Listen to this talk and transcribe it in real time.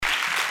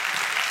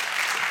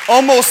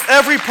Almost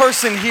every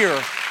person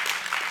here.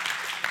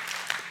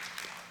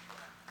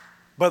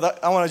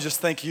 But I want to just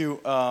thank you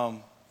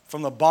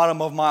from the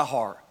bottom of my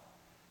heart,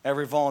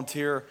 every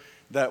volunteer,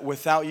 that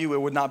without you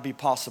it would not be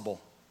possible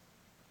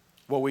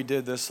what we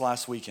did this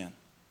last weekend.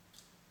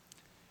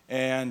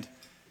 And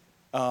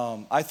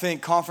I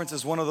think conference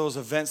is one of those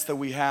events that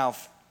we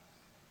have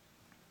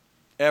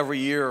every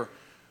year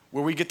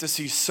where we get to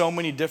see so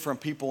many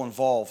different people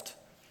involved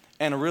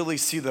and really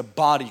see the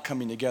body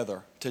coming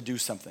together to do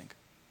something.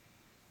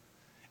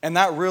 And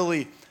that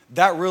really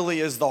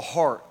is the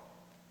heart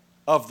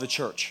of the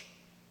church,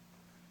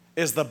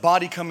 is the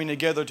body coming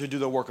together to do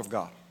the work of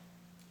God.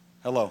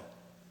 Hello.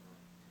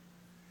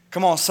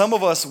 Come on, some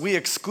of us, we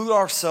exclude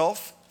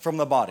ourselves from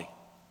the body.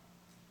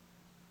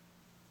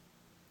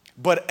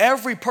 But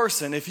every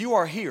person, if you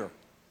are here,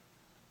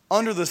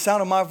 under the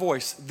sound of my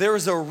voice, there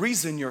is a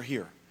reason you're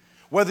here.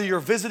 Whether you're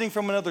visiting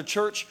from another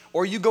church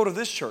or you go to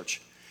this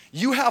church,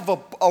 you have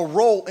a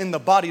role in the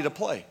body to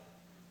play.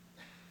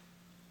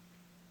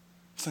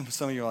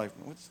 Some of you are like,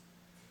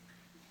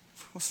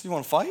 what's you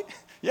want to fight?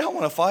 Yeah, I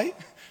want to fight.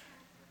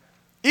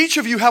 Each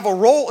of you have a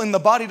role in the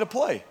body to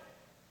play.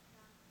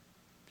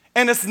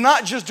 And it's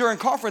not just during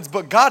conference,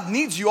 but God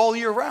needs you all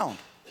year round.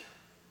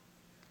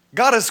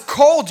 God has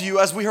called you,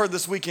 as we heard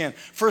this weekend,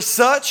 for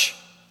such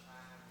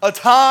a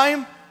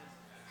time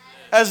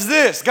as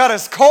this. God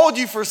has called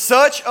you for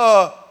such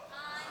a...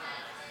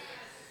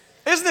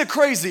 Isn't it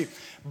crazy?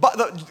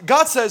 But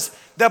God says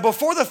that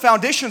before the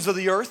foundations of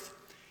the earth,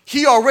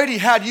 He already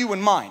had you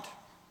in mind.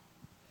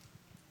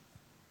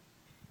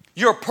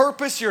 Your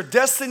purpose, your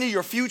destiny,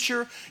 your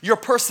future, your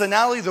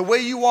personality, the way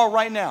you are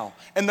right now,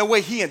 and the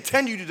way He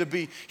intended you to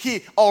be,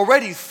 He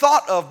already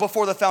thought of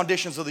before the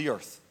foundations of the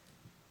earth.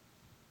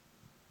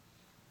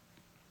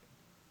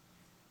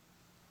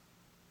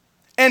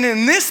 And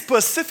in this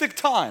specific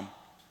time,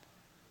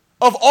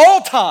 of all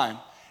time,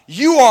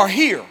 you are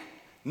here,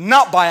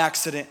 not by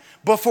accident,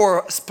 but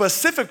for a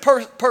specific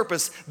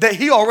purpose that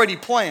He already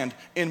planned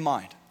in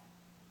mind.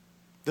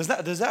 Does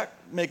that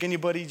make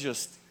anybody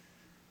just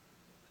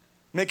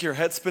make your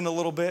head spin a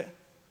little bit?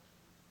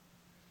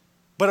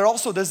 But it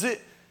also, does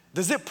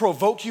it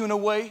provoke you in a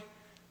way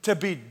to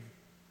be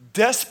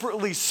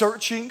desperately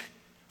searching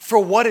for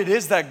what it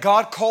is that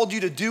God called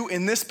you to do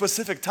in this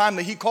specific time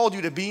that He called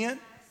you to be in?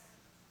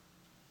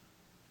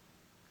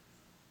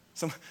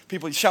 Some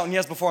people shouting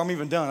yes before I'm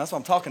even done. That's what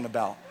I'm talking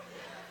about.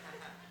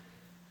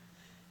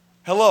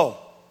 Hello.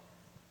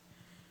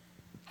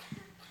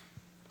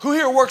 Who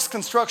here works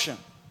construction?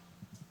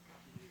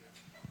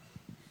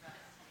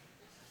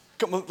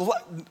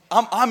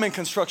 I'm in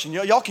construction.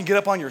 Y'all can get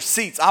up on your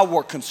seats. I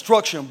work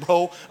construction,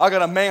 bro. I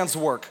got a man's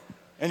work.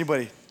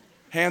 Anybody?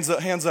 Hands up,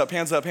 hands up,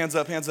 hands up, hands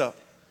up, hands up.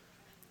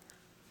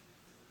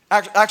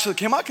 Actually,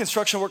 can my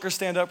construction workers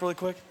stand up really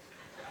quick?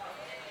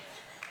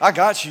 I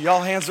got you.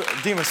 Y'all hands up.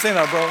 Demon, stand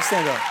up, bro.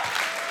 Stand up.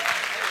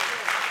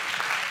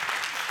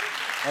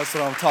 That's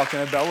what I'm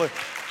talking about. Look,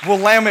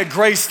 Willamette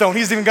Greystone.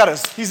 He's even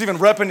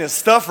repping his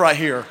stuff right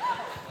here.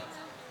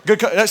 Good.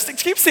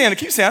 Keep standing.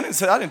 Keep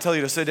standing. I didn't tell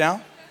you to sit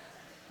down.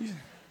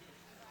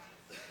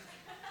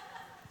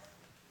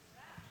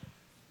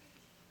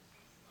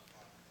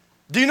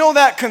 Do you know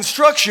that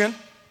construction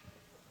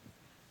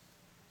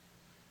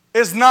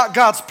is not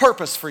God's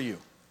purpose for you?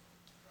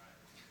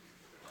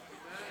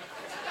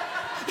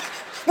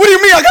 What do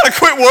you mean I gotta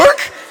quit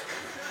work?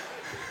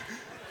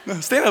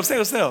 No, stand up, stand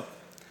up, stand up.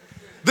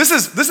 This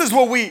is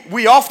what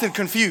we often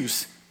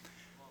confuse.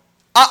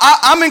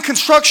 I'm in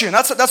construction.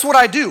 That's what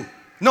I do.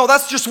 No,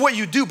 that's just what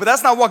you do, but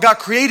that's not what God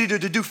created you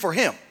to do for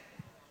Him.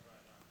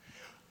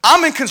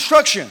 I'm in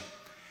construction.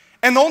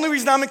 And the only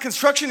reason I'm in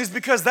construction is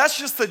because that's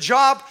just the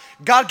job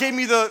God gave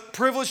me the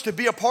privilege to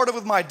be a part of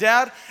with my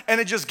dad,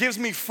 and it just gives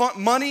me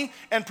money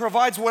and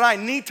provides what I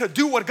need to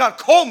do what God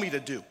called me to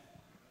do.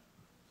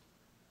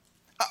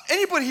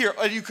 Anybody here,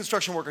 are you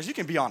construction workers? You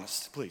can be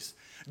honest, please.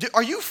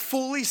 Are you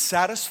fully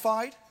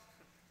satisfied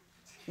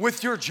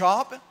with your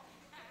job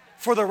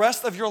for the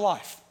rest of your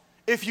life?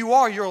 If you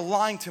are, you're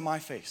lying to my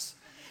face.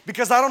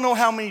 Because I don't know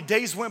how many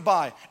days went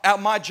by at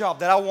my job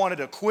that I wanted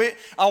to quit.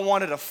 I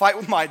wanted to fight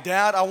with my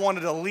dad. I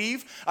wanted to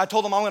leave. I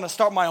told him I'm going to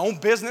start my own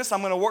business.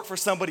 I'm going to work for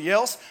somebody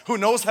else who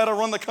knows how to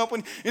run the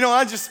company. You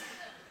know, it's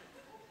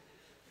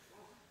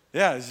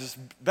just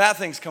bad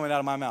things coming out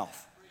of my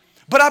mouth.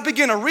 But I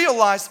began to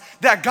realize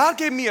that God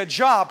gave me a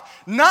job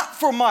not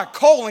for my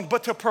calling,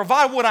 but to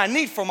provide what I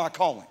need for my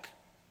calling.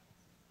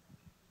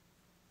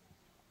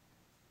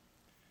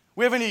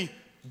 We have any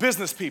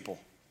business people?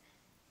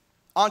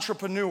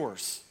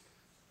 Entrepreneurs,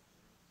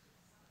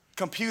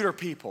 computer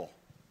people,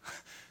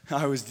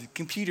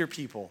 computer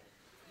people,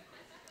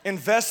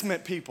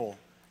 investment people,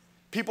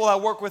 people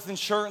that work with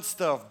insurance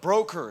stuff,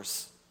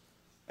 brokers.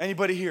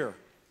 Anybody here?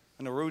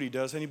 I know Rudy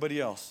does.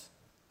 Anybody else?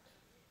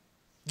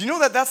 Do you know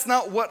that that's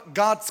not what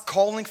God's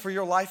calling for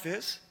your life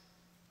is?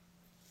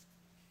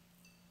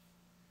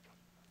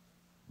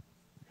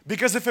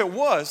 Because if it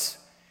was,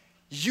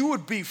 you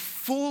would be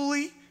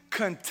fully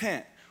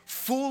content,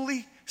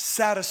 fully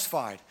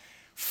satisfied,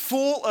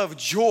 full of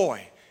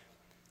joy,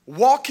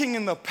 walking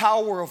in the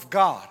power of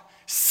God,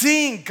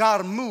 seeing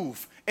God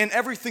move in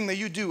everything that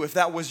you do if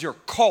that was your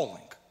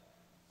calling.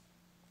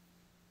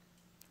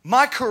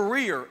 My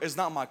career is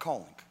not my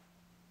calling.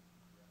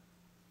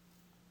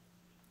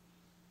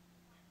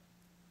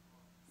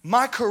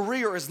 My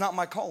career is not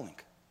my calling.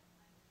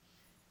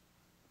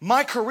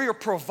 My career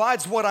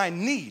provides what I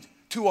need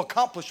to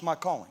accomplish my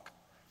calling.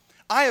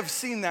 I have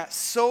seen that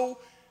so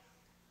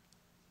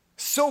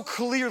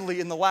clearly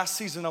in the last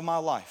season of my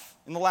life,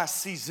 in the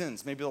last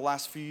seasons, maybe the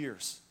last few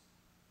years.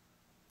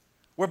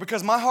 Where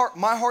because my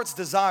heart's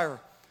desire,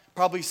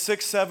 probably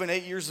 6, 7,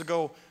 8 years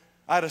ago,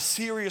 I had a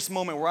serious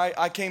moment where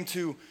I came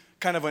to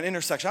kind of an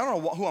intersection. I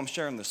don't know who I'm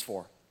sharing this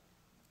for,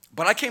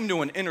 but I came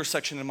to an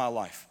intersection in my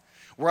life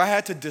where I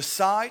had to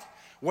decide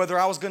whether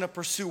I was going to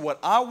pursue what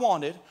I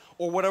wanted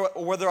or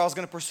whether I was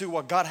going to pursue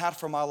what God had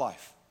for my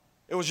life.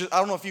 It was just, I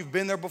don't know if you've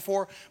been there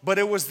before, but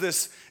it was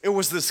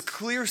this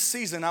clear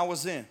season I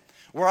was in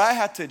where I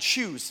had to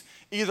choose.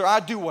 Either I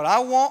do what I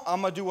want,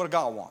 I'm going to do what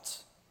God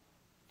wants.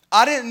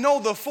 I didn't know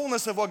the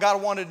fullness of what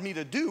God wanted me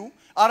to do.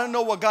 I didn't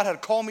know what God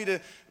had called me to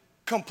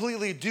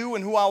completely do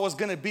and who I was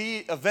going to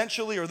be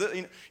eventually. You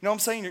know what I'm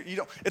saying?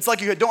 It's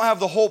like you don't have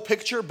the whole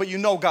picture, but you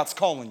know God's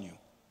calling you.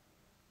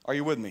 Are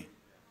you with me?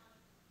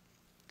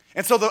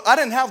 And so I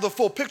didn't have the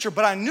full picture,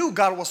 but I knew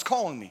God was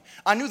calling me.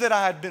 I knew that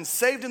I had been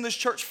saved in this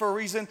church for a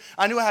reason.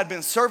 I knew I had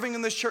been serving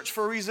in this church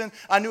for a reason.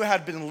 I knew I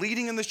had been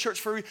leading in this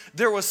church for a reason.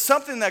 There was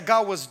something that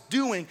God was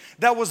doing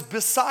that was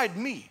beside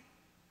me.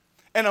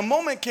 And a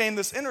moment came,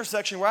 this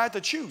intersection where I had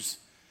to choose.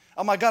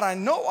 I'm like, God, I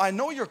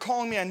know you're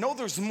calling me. I know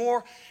there's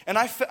more. And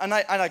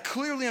I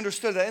clearly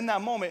understood that in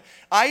that moment,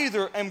 I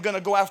either am going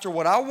to go after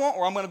what I want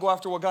or I'm going to go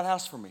after what God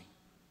has for me.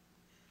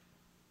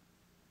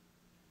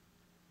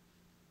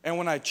 And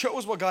when I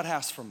chose what God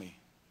has for me,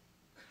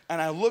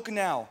 and I look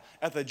now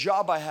at the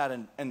job I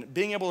had and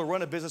being able to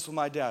run a business with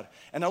my dad,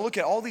 and I look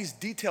at all these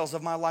details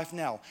of my life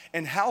now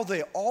and how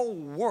they all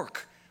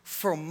work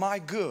for my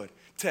good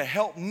to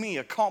help me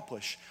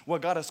accomplish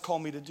what God has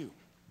called me to do.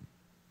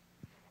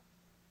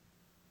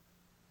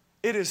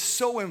 It is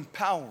so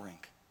empowering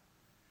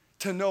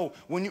to know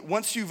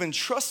once you've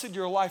entrusted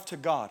your life to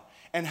God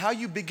and how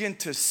you begin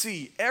to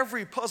see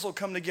every puzzle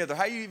come together,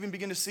 how you even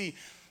begin to see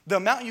the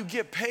amount you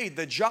get paid,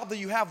 the job that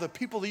you have, the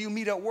people that you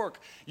meet at work,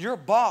 your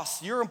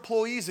boss, your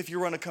employees if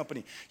you run a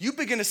company. You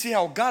begin to see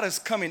how God is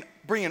coming,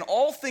 bringing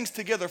all things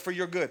together for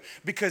your good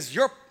because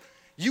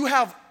you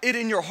have it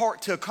in your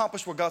heart to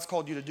accomplish what God's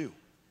called you to do.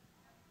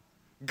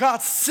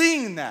 God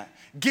seeing that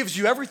gives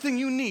you everything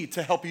you need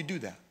to help you do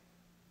that.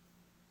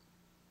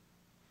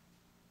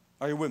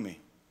 Are you with me?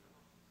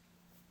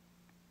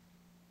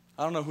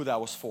 I don't know who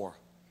that was for,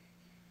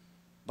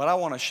 but I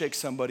want to shake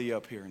somebody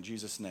up here in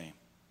Jesus' name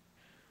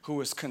who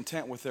is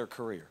content with their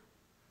career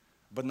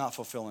but not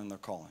fulfilling their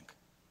calling.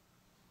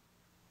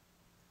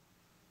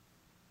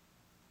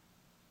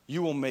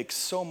 You will make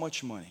so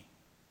much money,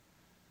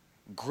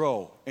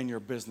 grow in your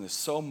business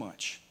so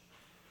much,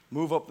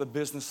 move up the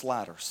business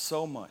ladder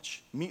so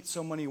much, meet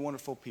so many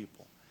wonderful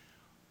people,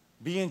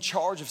 be in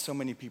charge of so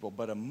many people,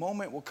 but a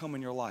moment will come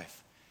in your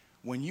life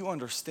when you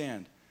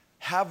understand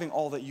having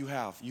all that you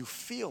have, you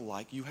feel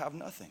like you have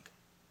nothing.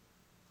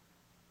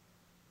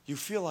 You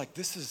feel like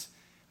this is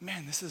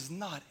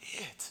not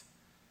it.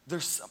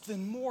 There's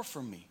something more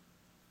for me.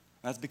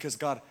 And that's because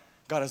God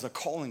has a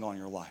calling on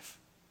your life,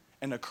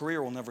 and a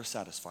career will never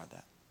satisfy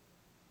that.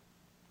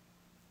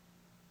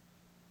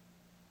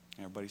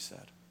 Everybody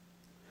said,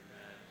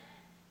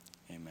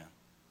 Amen. Amen.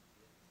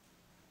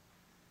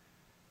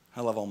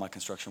 I love all my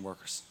construction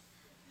workers.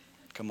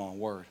 Come on,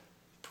 word,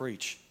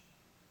 preach.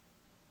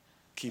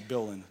 Keep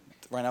building.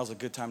 Right now is a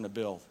good time to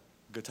build,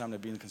 a good time to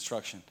be in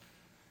construction.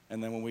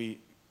 And then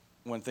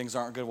when things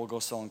aren't good, we'll go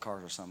selling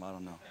cars or something. I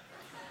don't know.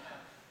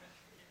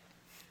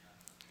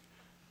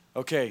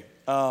 Okay.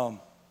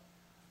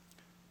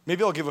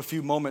 Maybe I'll give a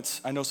few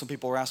moments. I know some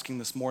people were asking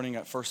this morning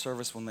at first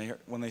service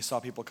when they saw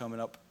people coming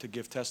up to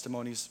give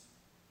testimonies.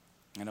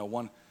 I know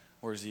one,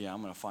 where is he?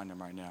 I'm going to find him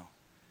right now.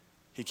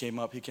 He came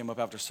up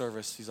after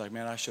service. He's like,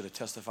 man, I should have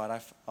testified.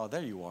 Oh,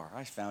 there you are.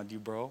 I found you,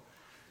 bro.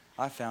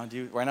 I found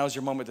you. Right now is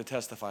your moment to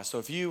testify. So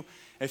if you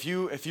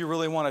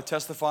really want to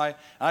testify,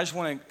 I just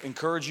want to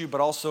encourage you,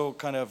 but also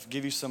kind of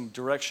give you some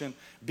direction.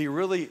 Be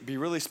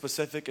really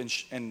specific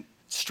and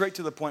straight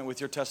to the point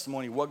with your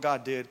testimony, what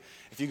God did.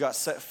 If you got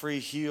set free,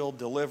 healed,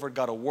 delivered,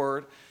 got a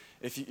word,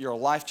 if your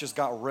life just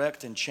got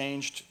wrecked and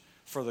changed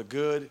for the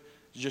good,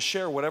 just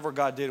share whatever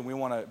God did, and we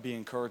want to be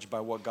encouraged by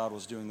what God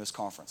was doing this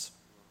conference.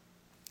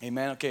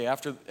 Amen. Okay,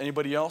 after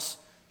anybody else?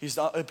 He's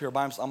up here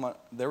by himself.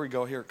 There we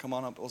go. Here, come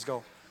on up. Let's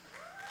go.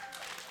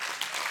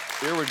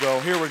 Here we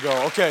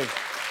go. Okay.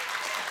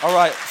 All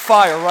right,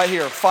 fire right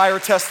here. Fire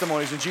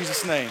testimonies in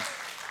Jesus' name.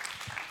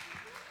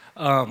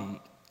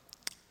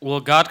 Well,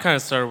 God kind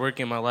of started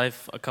working in my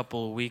life a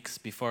couple of weeks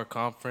before a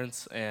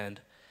conference, and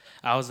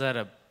I was at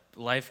a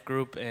life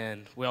group,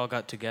 and we all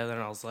got together,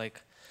 and I was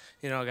like,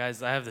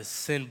 guys, I have this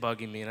sin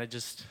bugging me, and I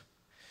just,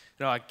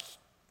 I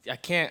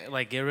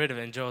can't, get rid of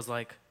it. And Joe was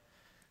like,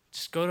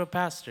 just go to a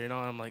pastor, and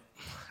I'm like,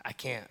 I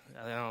can't.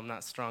 I'm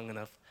not strong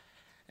enough.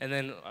 And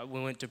then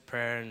we went to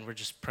prayer, and we're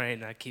just praying,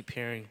 and I keep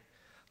hearing,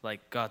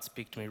 like, God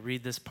speak to me,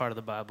 read this part of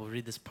the Bible,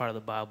 read this part of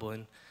the Bible.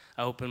 And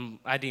I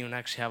didn't even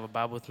actually have a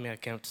Bible with me. I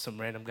came up to some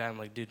random guy. I'm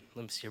like, dude,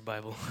 let me see your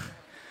Bible.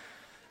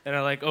 And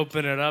I, like,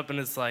 open it up, and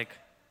it's, like,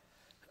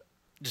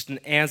 just an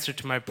answer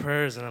to my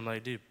prayers. And I'm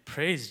like, dude,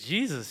 praise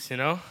Jesus, you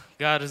know?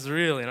 God is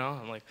real, you know?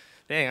 I'm like,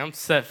 dang, I'm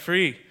set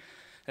free.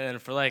 And then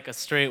for, like, a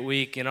straight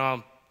week, you know,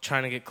 I'm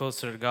trying to get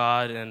closer to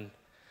God. And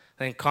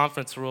then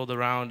conference rolled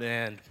around,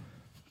 and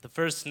the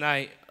first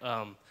night,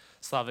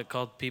 Slavic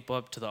called people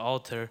up to the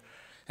altar,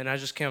 and I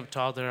just came up to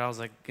the altar, and I was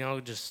like, you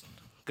know,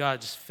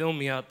 God, just fill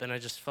me up, and I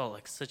just felt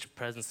like such a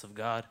presence of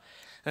God.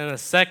 And then the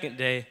second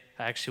day,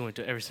 I actually went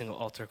to every single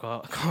altar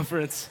call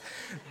conference,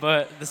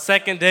 but the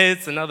second day,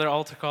 it's another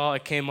altar call. I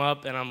came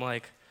up, and I'm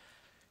like,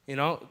 you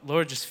know,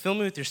 Lord, just fill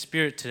me with your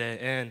spirit today.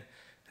 And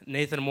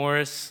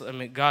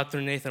God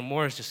through Nathan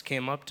Morris just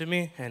came up to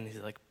me, and he,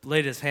 like,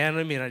 laid his hand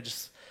on me, and I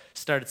just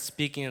started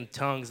speaking in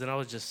tongues, and I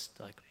was just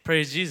like,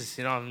 praise Jesus,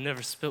 you know, I've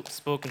never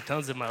spoken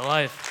tongues in my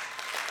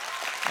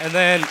life. And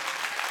then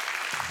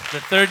the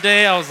third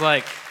day, I was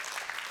like,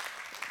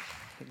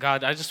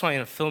 God, I just want you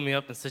to fill me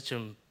up in such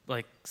a,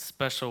 like,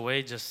 special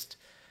way. Just,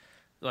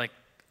 like,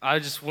 I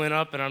just went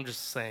up, and I'm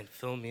just saying,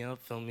 fill me up,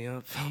 fill me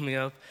up, fill me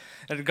up.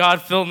 And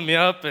God filled me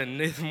up, and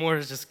Nathan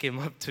Morris just came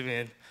up to me,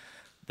 and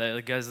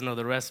you guys know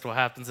the rest, what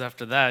happens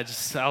after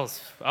that. I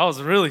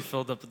was really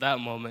filled up at that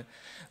moment.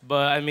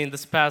 But, I mean,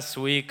 this past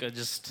week,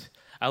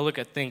 I look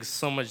at things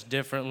so much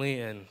differently,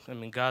 and, I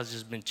mean, God's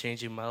just been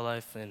changing my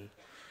life in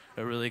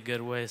a really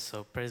good way,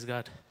 so praise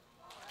God.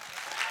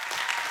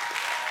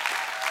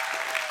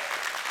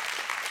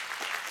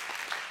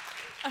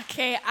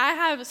 Okay, I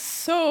have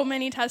so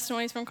many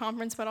testimonies from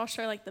conference, but I'll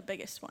share, like, the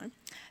biggest one.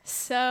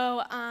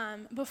 So,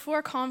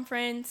 before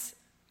conference,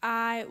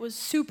 I was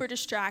super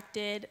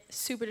distracted.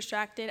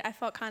 I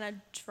felt kind of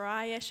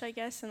dry-ish, I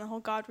guess, in the whole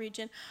God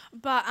region.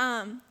 But,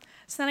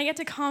 so then I get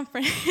to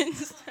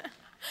conference,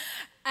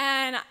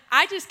 and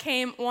I just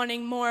came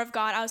wanting more of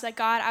God. I was like,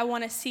 God, I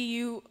want to see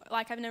you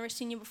like I've never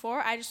seen you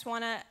before. I just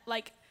want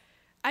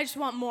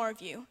more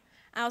of you.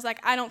 And I was like,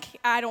 I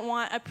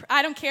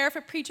don't care if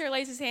a preacher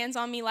lays his hands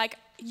on me, like,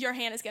 your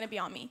hand is going to be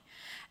on me.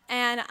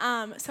 And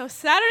so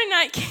Saturday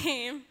night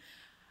came,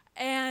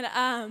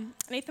 and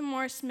Nathan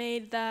Morris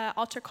made the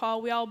altar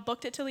call. We all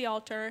booked it to the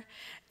altar,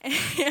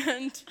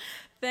 and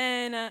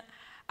then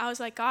I was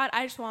like, God,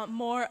 I just want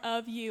more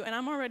of you. And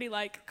I'm already,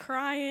 like,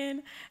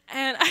 crying.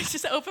 And I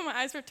just opened my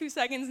eyes for 2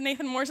 seconds.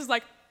 Nathan Morris is,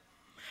 like,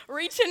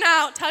 reaching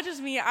out,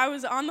 touches me. I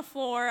was on the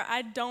floor.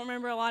 I don't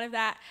remember a lot of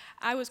that.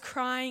 I was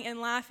crying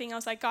and laughing. I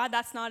was like, God,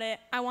 that's not it.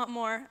 I want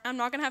more. I'm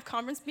not going to have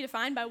conference be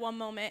defined by one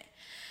moment.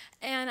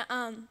 And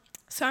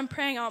so I'm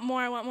praying, I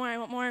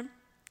want more.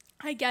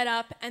 I get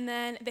up, and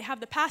then they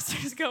have the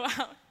pastors go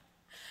out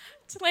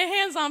to lay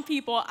hands on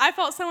people. I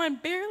felt someone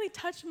barely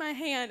touch my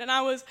hand, and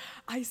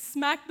I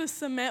smacked the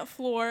cement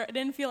floor. I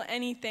didn't feel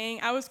anything.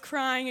 I was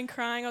crying and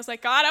crying. I was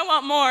like, God, I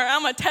want more.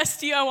 I'm going to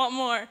test you. I want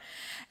more.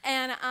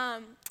 And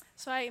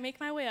so I make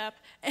my way up,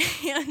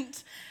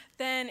 and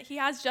then he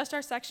has just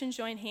our section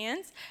join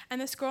hands, and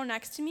this girl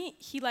next to me,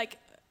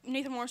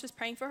 Nathan Morris was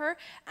praying for her,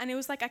 and it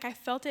was like I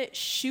felt it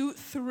shoot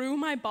through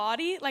my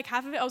body, like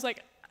half of it. I was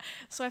like,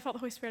 so I felt the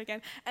Holy Spirit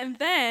again. And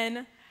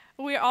then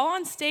we're all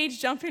on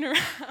stage jumping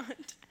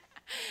around.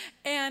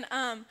 And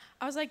I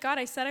was like, God,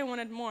 I said I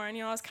wanted more. And,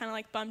 you know, I was kind of,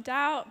 like, bummed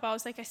out, but I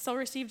was like, I still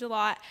received a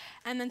lot.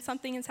 And then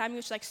something inside me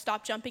was like,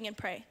 stop jumping and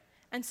pray.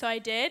 And so I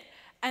did.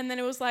 And then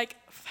it was like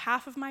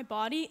half of my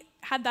body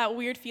had that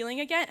weird feeling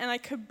again, and I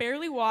could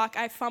barely walk.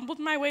 I fumbled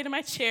my way to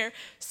my chair.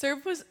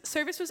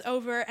 Service was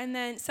over, and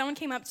then someone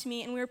came up to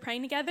me, and we were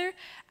praying together.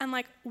 And,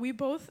 like,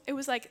 it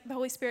was like the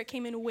Holy Spirit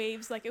came in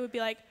waves. Like, it would be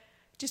like,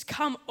 just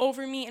come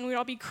over me, and we'd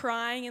all be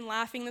crying and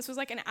laughing. This was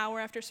like an hour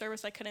after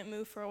service. I couldn't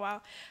move for a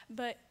while.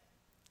 But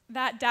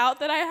that doubt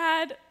that I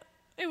had,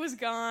 it was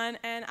gone,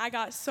 and I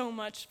got so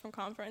much from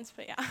conference.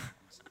 But yeah.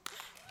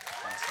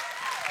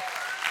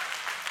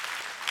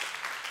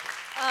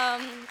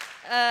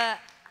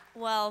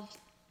 Well,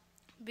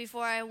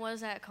 before I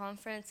was at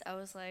conference, I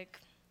was like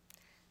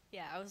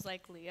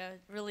Leah,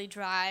 really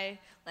dry.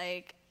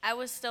 Like, I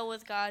was still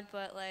with God,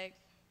 but, like,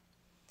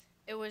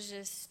 it was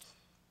just,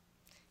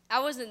 I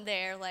wasn't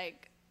there.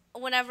 Like,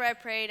 whenever I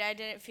prayed, I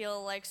didn't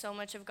feel, like, so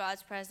much of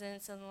God's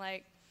presence. And,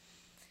 like,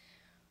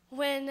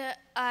 when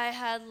I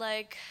had,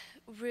 like,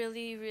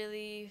 really,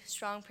 really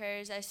strong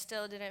prayers, I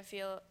still didn't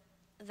feel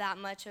that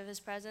much of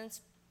his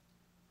presence.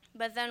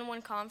 But then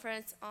one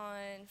conference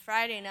on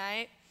Friday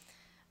night,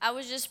 I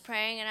was just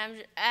praying,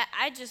 and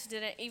I just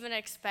didn't even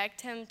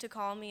expect him to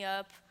call me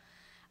up.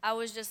 I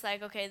was just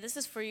like, okay, this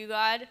is for you,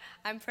 God.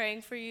 I'm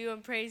praying for you.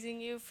 I'm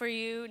praising you for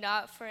you,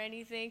 not for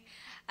anything.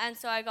 And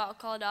so I got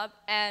called up,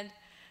 and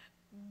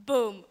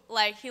boom,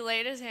 like, he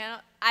laid his hand on.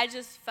 I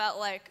just felt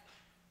like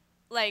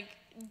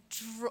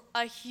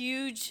a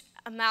huge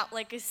amount,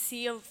 like a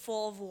sea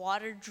full of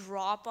water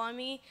drop on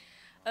me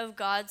of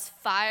God's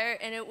fire,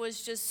 and it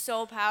was just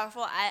so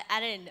powerful. I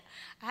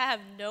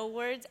have no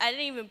words. I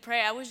didn't even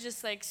pray. I was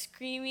just, like,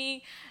 screaming.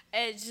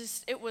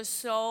 It was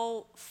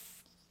so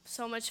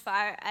so much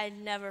fire. I'd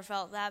never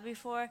felt that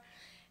before.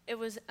 It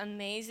was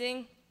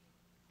amazing.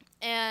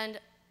 And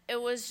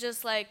it was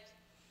just like,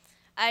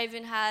 I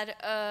even had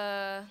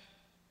a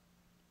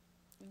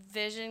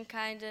vision,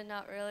 kind of,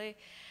 not really,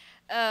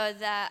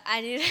 that I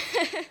need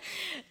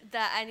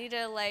that I need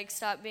to like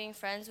stop being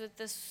friends with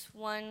this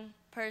one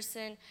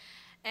person,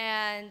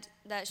 and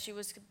that she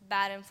was a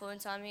bad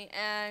influence on me,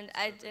 and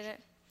I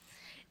didn't.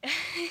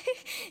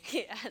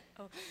 Yeah,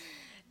 no.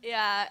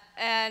 Yeah,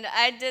 and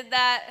I did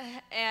that,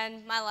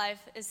 and my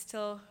life is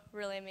still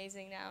really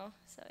amazing now.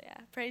 So yeah,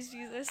 praise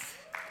Jesus.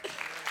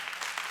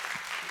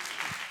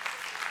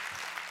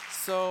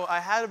 So I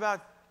had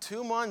about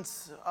 2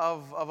 months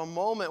of a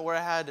moment where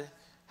I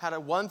had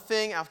one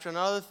thing after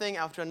another thing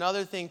after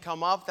another thing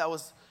come up that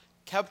was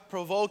kept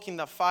provoking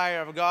the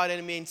fire of God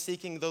in me and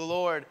seeking the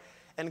Lord.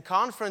 And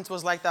conference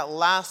was like that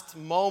last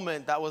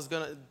moment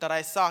that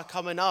I saw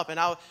coming up, and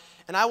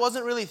I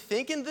wasn't really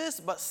thinking this,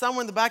 but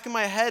somewhere in the back of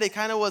my head, it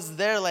kind of was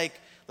there, like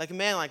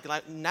man,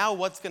 now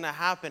what's gonna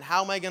happen?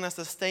 How am I gonna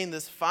sustain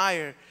this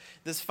fire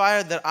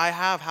that I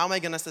have? How am I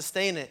gonna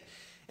sustain it?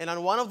 And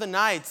on one of the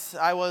nights,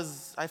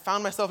 I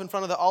found myself in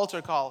front of the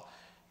altar call,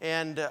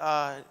 and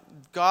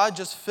God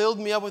just filled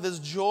me up with His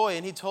joy,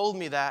 and He told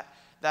me that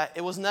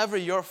it was never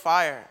your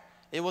fire,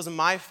 it was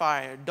my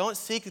fire. Don't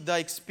seek the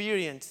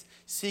experience,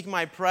 seek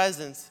my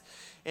presence.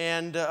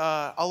 And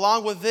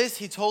along with this,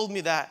 He told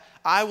me that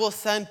I will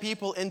send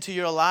people into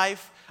your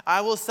life.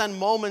 I will send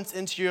moments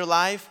into your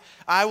life.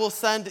 I will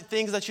send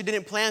things that you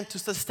didn't plan to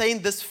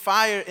sustain this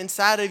fire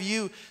inside of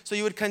you so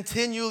you would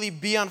continually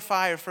be on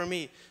fire for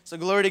me. So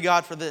glory to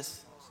God for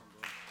this.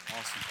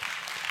 Awesome.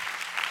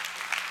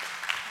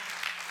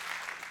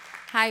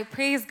 Hi,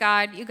 praise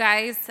God, you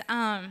guys.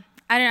 I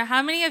don't know,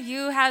 how many of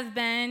you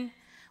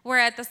were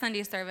at the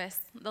Sunday service,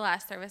 the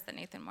last service that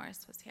Nathan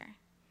Morris was here?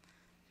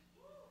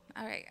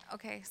 All right,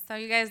 okay, so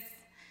you guys,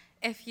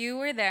 if you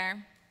were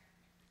there,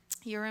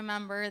 you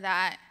remember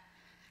that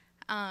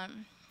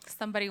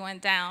somebody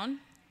went down.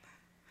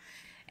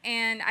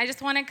 And I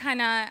just want to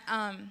kind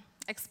of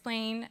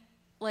explain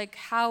like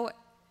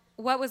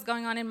what was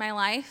going on in my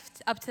life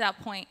up to that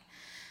point.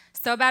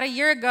 So about a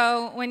year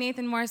ago, when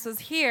Nathan Morris was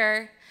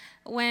here,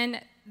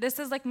 this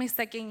is like my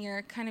second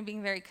year, kind of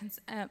being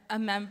a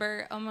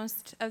member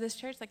almost of this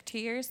church, like 2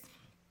 years.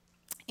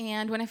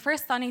 And when I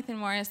first saw Nathan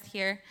Morris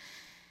here,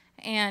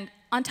 and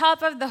on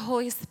top of the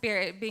Holy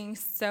Spirit being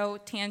so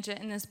tangent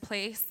in this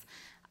place,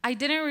 I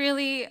didn't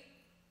really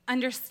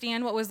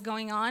understand what was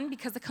going on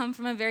because I come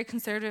from a very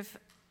conservative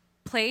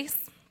place.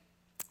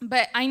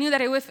 But I knew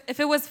that if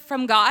it was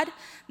from God,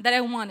 that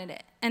I wanted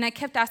it. And I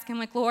kept asking,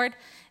 like, Lord,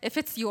 if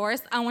it's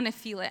yours, I want to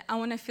feel it. I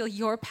want to feel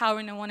your power,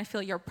 and I want to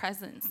feel your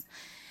presence.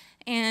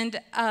 And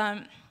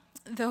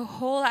the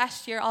whole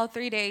last year, all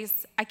 3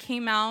 days, I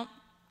came out,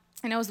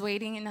 and I was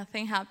waiting, and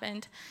nothing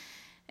happened.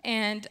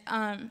 And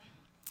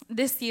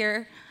this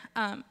year,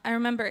 I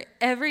remember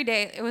every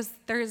day, it was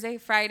Thursday,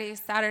 Friday,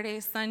 Saturday,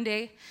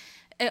 Sunday,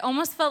 it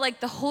almost felt like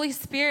the Holy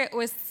Spirit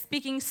was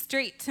speaking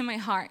straight to my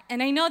heart.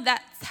 And I know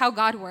that's how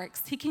God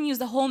works. He can use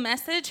the whole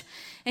message,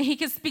 and He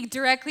can speak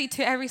directly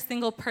to every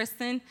single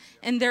person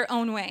in their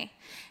own way.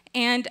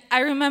 And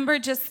I remember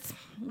just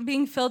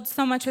being filled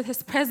so much with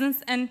His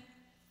presence, and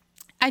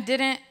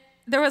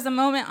there was a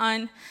moment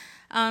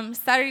on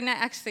Saturday night,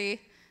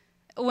 actually,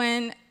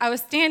 when I was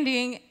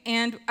standing,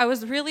 and I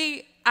was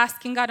really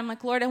asking God, I'm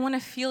like, Lord, I want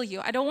to feel you.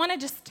 I don't want to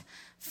just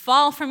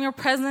fall from your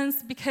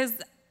presence because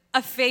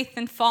of faith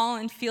and fall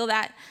and feel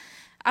that.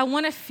 I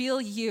want to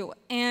feel you.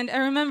 And I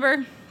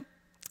remember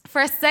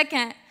for a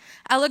second,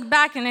 I looked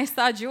back and I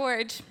saw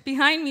George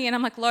behind me, and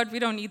I'm like, Lord, we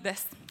don't need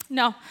this.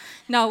 No,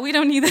 we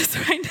don't need this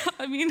right now.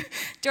 I mean,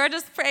 George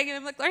is praying, and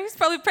I'm like, Lord, he's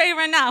probably praying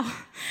right now.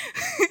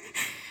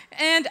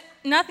 And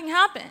nothing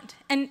happened.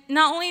 And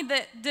not only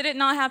did it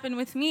not happen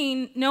with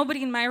me,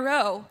 nobody in my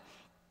row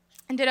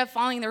ended up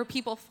falling. There were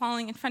people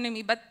falling in front of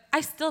me, but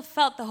I still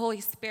felt the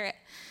Holy Spirit.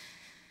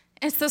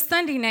 And so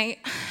Sunday night,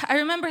 I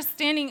remember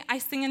I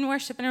sing in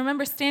worship, and I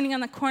remember standing on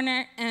the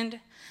corner, and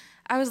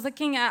I was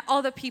looking at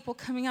all the people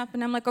coming up,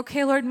 and I'm like,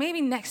 okay, Lord, maybe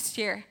next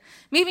year.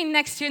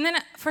 And then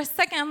for a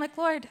second, I'm like,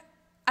 Lord,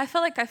 I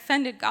felt like I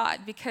offended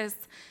God, because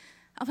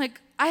I'm like,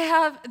 I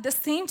have the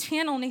same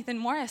channel Nathan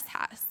Morris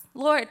has.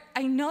 Lord,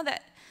 I know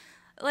that,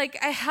 like,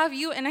 I have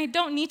you, and I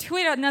don't need to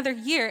wait another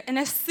year. And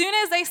as soon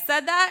as I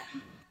said that,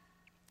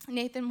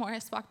 Nathan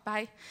Morris walked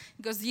by.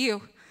 He goes,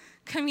 you,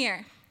 come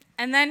here.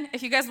 And then,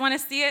 if you guys want to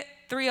see it,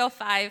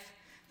 3:05.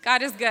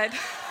 God is good.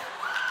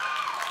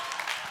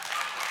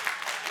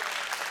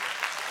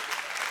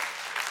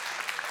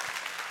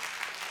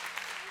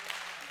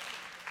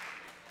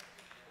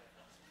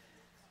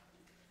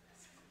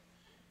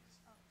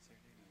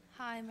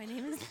 Hi, my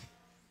name is...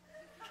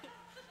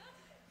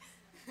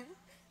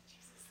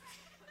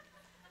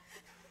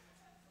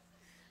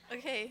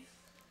 Okay.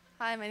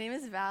 Hi, my name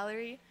is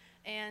Valerie,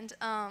 and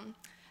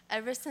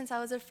ever since I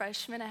was a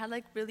freshman, I had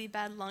like really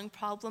bad lung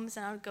problems,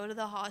 and I would go to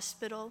the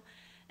hospital,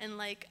 and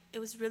like it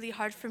was really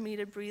hard for me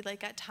to breathe.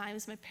 Like at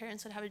times, my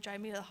parents would have to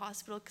drive me to the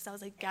hospital because I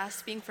was like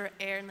gasping for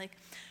air, and like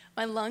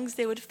my lungs,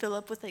 they would fill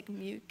up with like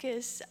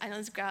mucus. I know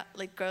it's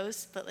like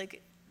gross, but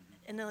like,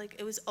 and then like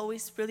it was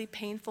always really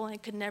painful, and I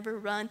could never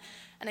run,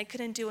 and I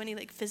couldn't do any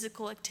like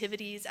physical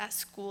activities at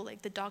school.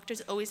 Like the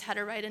doctors always had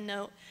to write a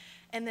note.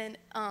 And then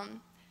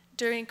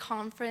during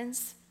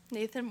conference,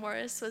 Nathan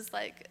Morris was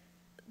like,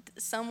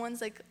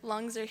 someone's like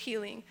lungs are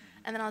healing.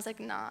 And then I was like,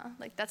 nah,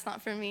 like that's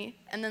not for me.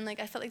 And then like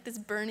I felt like this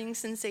burning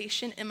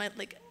sensation in my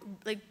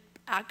like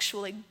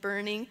actual like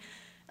burning,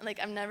 and like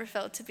I've never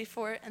felt it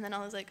before. And then I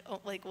was like,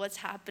 oh, like what's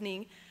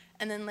happening?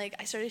 And then like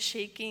I started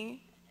shaking,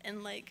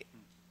 and like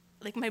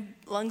my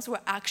lungs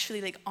were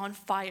actually like on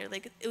fire.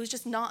 Like it was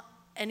just not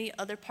any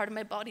other part of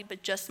my body,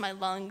 but just my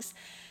lungs.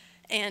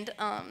 And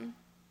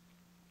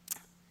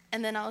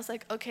then I was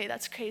like, okay,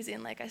 that's crazy.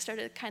 And like I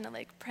started kind of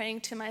like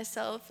praying to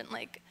myself,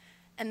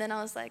 and then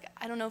I was like,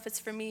 I don't know if it's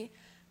for me.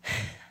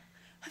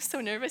 I'm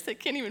so nervous, I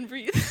can't even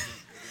breathe.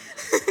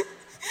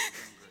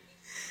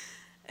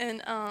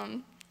 And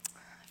I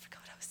forgot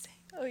what I was saying.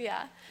 Oh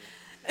yeah.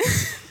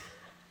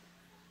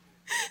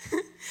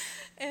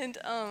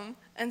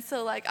 And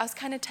so like I was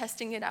kind of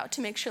testing it out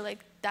to make sure like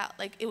that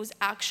like it was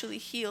actually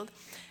healed,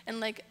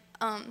 and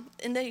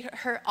they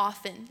hurt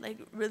often, like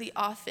really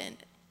often.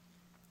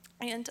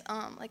 And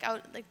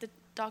like the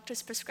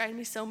doctors prescribed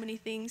me so many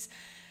things,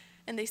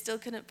 and they still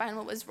couldn't find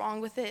what was wrong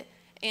with it.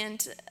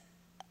 And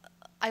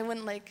I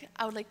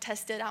would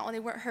test it out, and they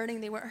weren't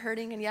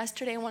hurting. And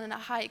yesterday I went on a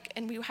hike,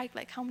 and we hiked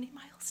like how many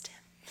miles, Tim?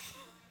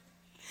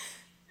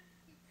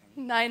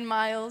 9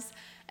 miles.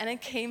 And I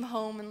came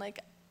home, and like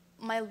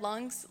my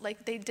lungs,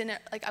 like they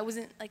didn't, like I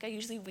wasn't, like I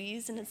usually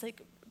wheeze, and it's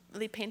like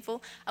really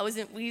painful. I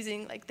wasn't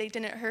wheezing, like they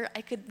didn't hurt.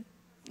 I could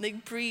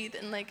like breathe,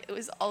 and like it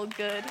was all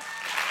good.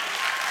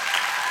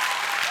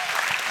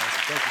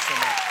 Thank you so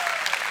much.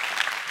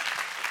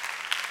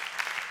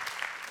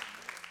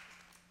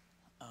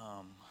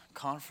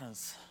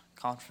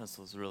 Conference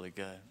was really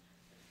good.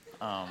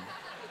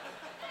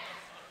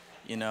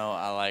 You know,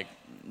 I like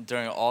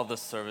during all the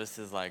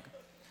services, like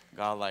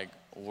God like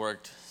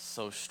worked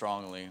so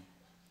strongly.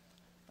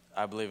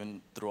 I believe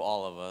through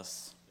all of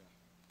us.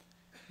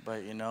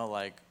 But you know,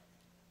 like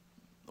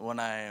when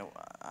I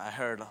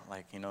heard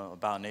like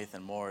about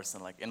Nathan Morris,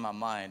 and like in my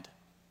mind,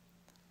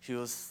 he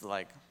was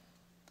like,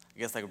 I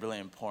guess like really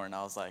important.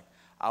 I was like,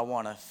 I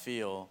want to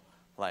feel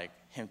like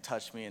him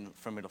touch me and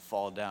for me to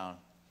fall down.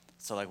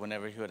 So like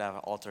whenever he would have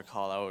an altar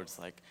call, I would just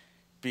like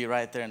be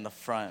right there in the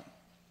front,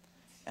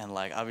 and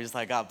like I'd be just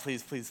like, God,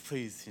 please, please,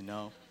 please,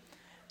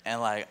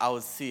 and like I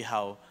would see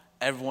how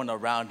everyone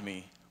around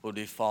me would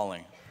be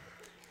falling,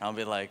 and I'd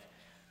be like,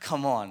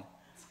 come on,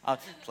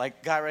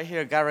 like guy right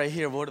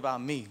here, what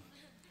about me,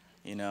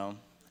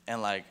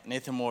 and like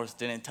Nathan Morris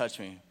didn't touch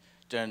me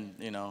during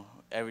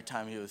every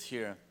time he was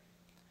here,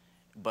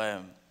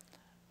 but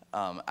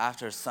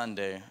after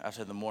Sunday,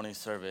 after the morning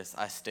service,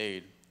 I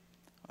stayed.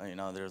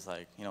 There was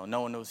like,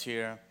 no one was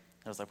here.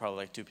 There was like probably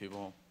like 2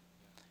 people.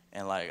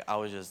 And like,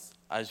 I just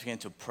began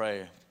to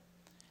pray.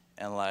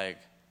 And like,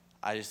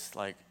 I just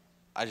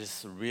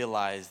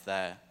realized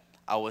that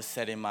I was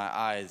setting my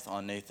eyes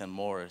on Nathan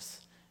Morris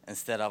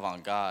instead of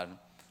on God.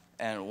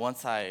 And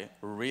once I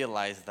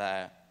realized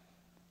that,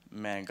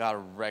 man,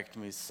 God wrecked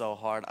me so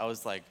hard. I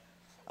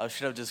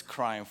should have just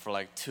crying for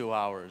like 2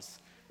 hours,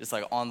 just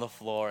like on the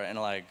floor.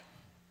 And like,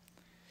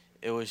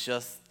 it was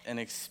just an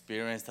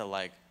experience that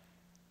like,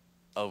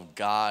 of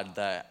God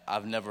that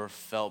I've never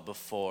felt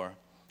before,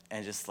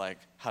 and just like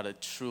how to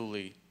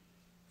truly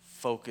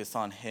focus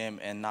on Him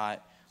and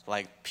not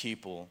like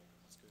people,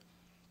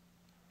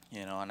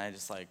 and I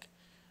just like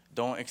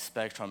don't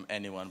expect from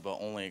anyone, but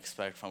only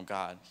expect from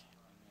God.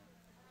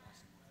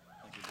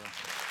 Thank you, bro.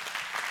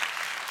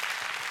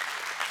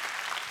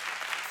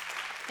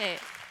 Hey,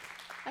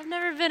 I've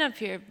never been up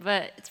here,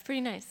 but it's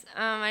pretty nice.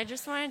 I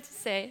just wanted to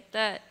say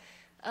that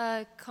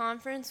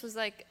conference was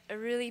like a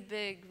really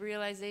big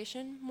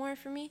realization more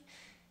for me.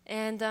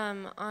 And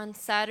on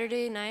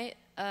Saturday night,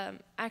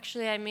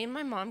 actually I made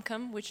my mom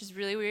come, which is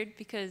really weird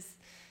because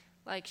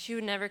like she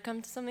would never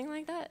come to something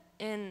like that.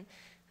 And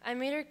I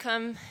made her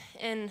come,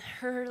 and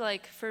her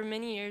like for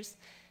many years,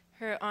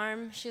 her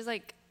arm, she's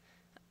like,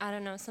 I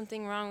don't know,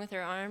 something wrong with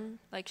her arm.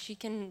 Like she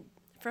can,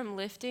 from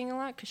lifting a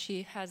lot, because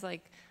she has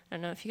like, I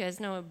don't know if you guys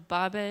know what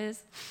baba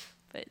is,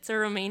 but it's a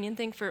Romanian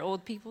thing for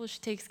old people. She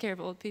takes care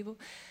of old people.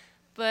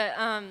 But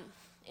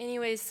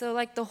anyways, so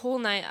like the whole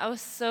night, I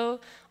was so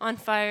on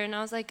fire, and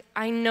I was like,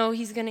 I know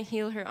He's going to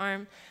heal her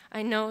arm.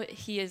 I know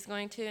He is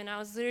going to. And I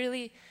was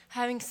literally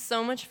having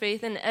so much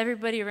faith, and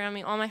everybody around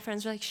me, all my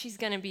friends were like, she's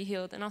going to be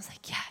healed. And I was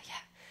like, yeah.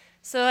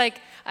 So like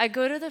I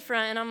go to the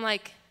front, and I'm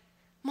like,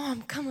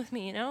 Mom, come with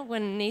me,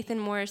 when Nathan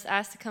Morris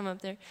asked to come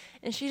up there.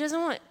 And she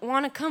doesn't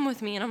want to come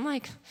with me. And I'm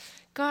like,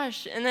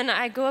 gosh. And then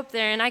I go up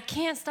there, and I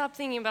can't stop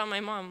thinking about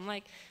my mom. I'm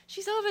like,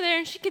 she's over there,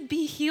 and she could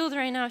be healed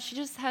right now. She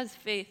just has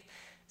faith.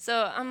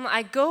 So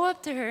I go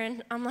up to her,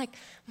 and I'm like,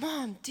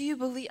 Mom, do you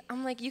believe?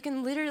 I'm like, you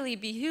can literally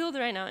be healed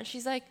right now. And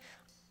she's like,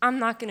 I'm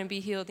not going to be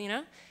healed,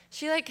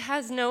 She like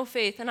has no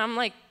faith, and I'm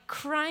like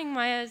crying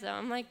my eyes out.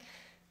 I'm like,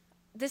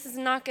 this is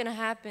not going to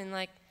happen.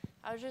 Like,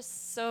 I was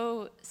just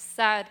so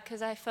sad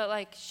because I felt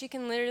like she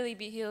can literally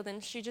be healed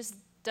and she just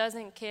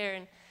doesn't care.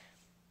 And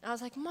I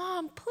was like,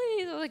 Mom,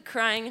 please. I was like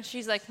crying, and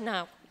she's like,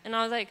 no. And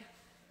I was like,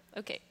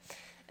 okay.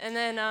 And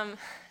then,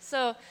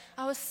 so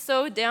I was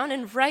so down,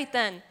 and right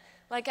then,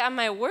 like at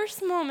my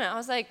worst moment, I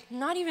was like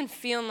not even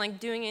feeling like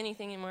doing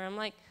anything anymore. I'm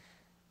like,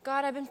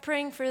 God, I've been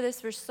praying for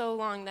this for so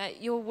long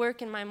that you'll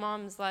work in my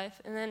mom's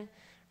life. And then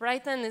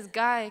right then this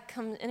guy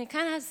comes, and it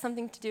kind of has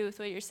something to do with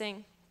what you're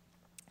saying.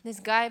 This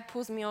guy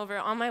pulls me over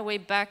on my way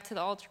back to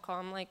the altar call.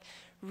 I'm like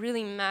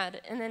really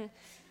mad. And then,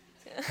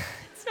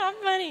 it's not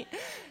funny.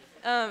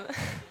 And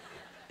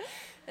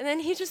then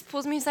he just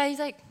pulls me aside. He's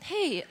like,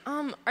 hey,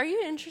 are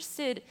you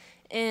interested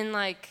in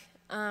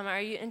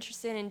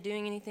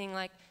doing anything?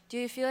 Like, do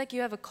you feel like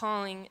you have a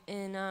calling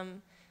in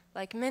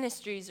like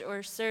ministries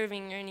or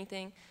serving or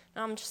anything?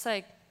 And I'm just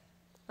like,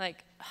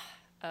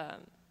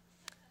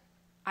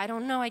 I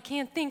don't know. I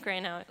can't think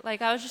right now.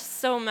 Like, I was just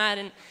so mad.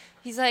 And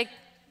he's like,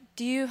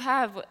 do you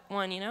have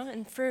one,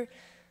 And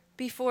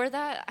before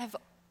that,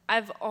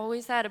 I've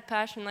always had a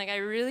passion. Like, I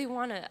really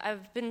want to.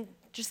 I've been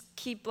just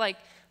keep, like,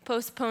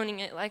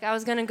 postponing it. Like, I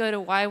was going to go to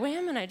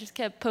YWAM, and I just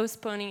kept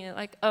postponing it.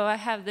 Like, oh, I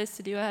have this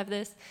to do. I have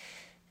this.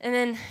 And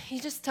then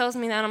he just tells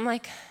me that. I'm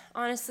like,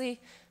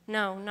 honestly,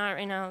 no, not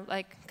right now.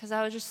 Like, because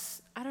I was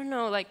just, I don't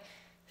know, like,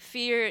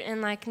 fear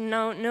and, like,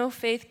 no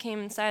faith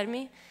came inside of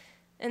me.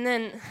 And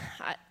then,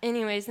 and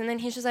then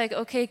he's just like,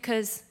 okay,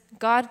 because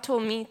God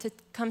told me to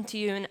come to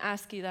you and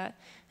ask you that.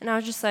 And I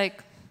was just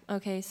like,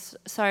 okay,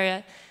 sorry.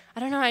 I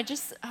don't know. I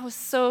was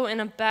so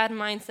in a bad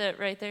mindset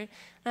right there.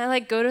 And I,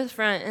 like, go to the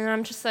front, and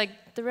I'm just like,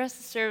 the rest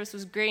of the service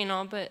was great and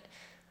all, but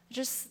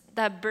just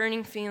that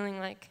burning feeling,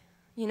 like,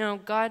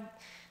 God,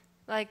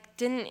 like,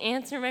 didn't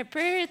answer my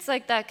prayer. It's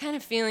like that kind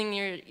of feeling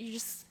you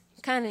just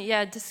kind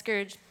of,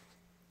 discouraged.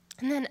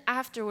 And then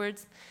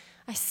afterwards,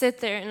 I sit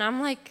there, and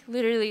I'm, like,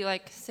 literally,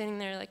 like, sitting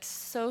there, like,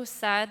 so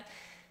sad,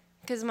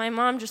 because my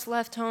mom just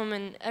left home,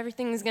 and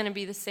everything's going to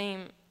be the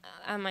same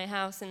at my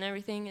house and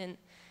everything. And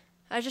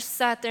I just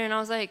sat there, and I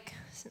was like,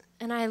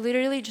 and I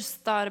literally just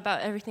thought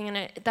about everything,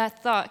 and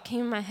that thought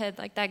came in my head,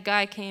 like, that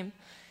guy came.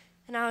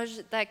 And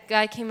that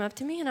guy came up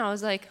to me, and I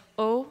was like,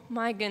 oh,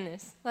 my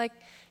goodness. Like,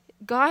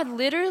 God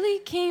literally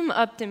came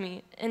up to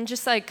me and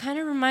just, like, kind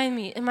of reminded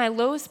me, in my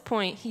lowest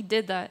point, he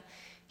did that.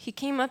 He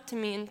came up to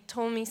me and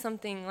told me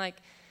something, like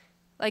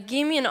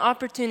gave me an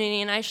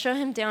opportunity, and I shut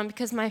him down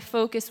because my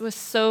focus was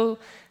so,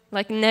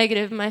 like,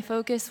 negative. My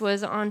focus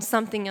was on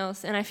something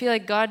else, and I feel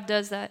like God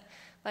does that.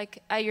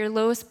 Like, at your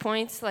lowest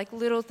points, like,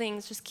 little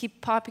things just keep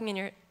popping in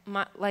your,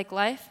 like,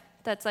 life.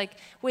 That's like,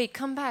 wait,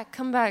 come back.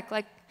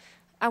 Like,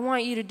 I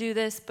want you to do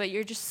this, but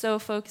you're just so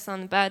focused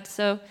on the bad.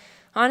 So,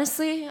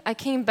 honestly, I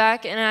came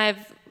back, and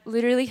I've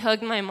literally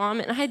hugged my mom,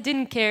 and I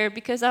didn't care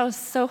because I was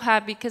so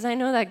happy because I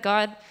know that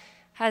God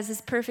has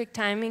his perfect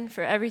timing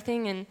for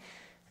everything, and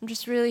I'm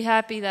just really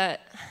happy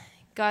that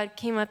God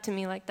came up to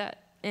me like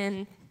that.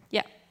 And,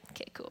 yeah,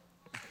 okay, cool.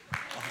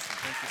 Awesome.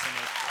 Thank you so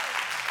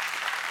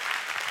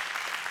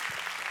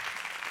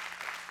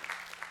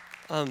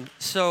much.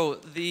 So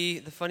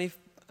the funny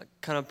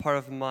kind of part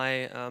of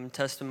my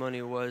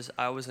testimony was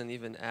I wasn't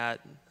even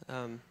at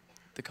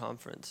the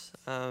conference.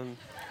 I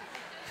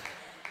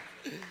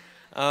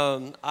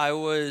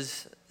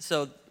was,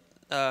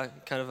 kind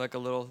of like a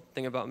little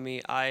thing about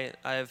me,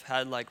 I've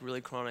had, like, really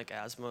chronic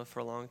asthma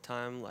for a long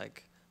time.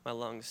 Like, my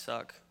lungs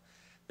suck.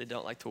 They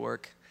don't like to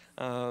work.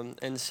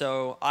 And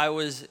so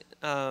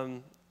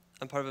I'm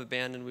part of a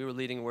band, and we were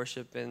leading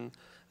worship in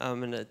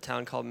a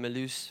town called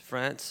Melus,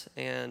 France,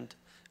 and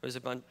it was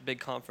a big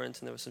conference,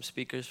 and there were some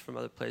speakers from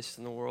other places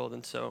in the world,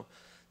 and so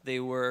they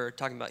were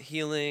talking about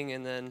healing,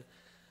 and then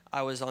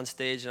I was on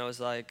stage, and I was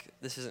like,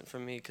 this isn't for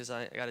me because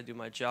I got to do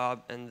my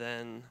job, and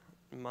then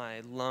my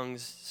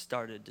lungs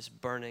started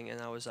just burning, and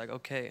I was like,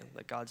 okay,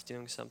 like, God's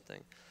doing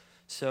something.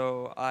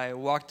 So I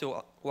walked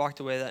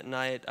away that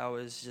night. I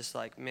was just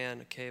like,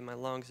 man, okay, my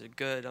lungs are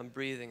good. I'm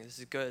breathing. This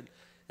is good.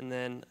 And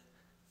then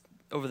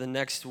over the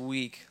next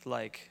week,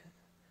 like,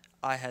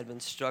 I had been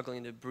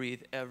struggling to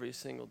breathe every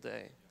single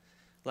day.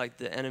 Like,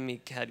 the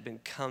enemy had been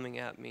coming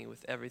at me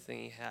with everything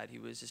he had. He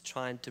was just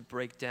trying to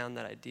break down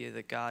that idea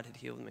that God had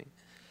healed me.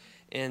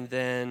 And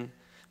then,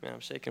 man,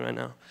 I'm shaking right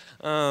now.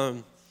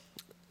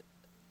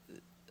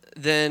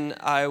 Then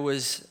I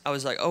was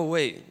like, oh,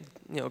 wait,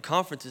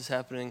 conference is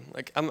happening.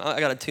 Like, I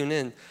got to tune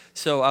in.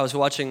 So I was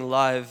watching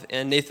live,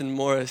 and Nathan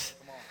Morris,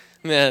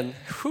 man,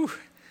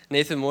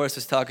 Nathan Morris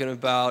was talking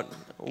about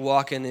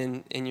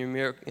walking in your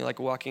miracle, like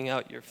walking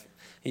out your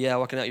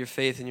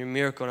faith and your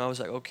miracle. And I was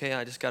like, okay,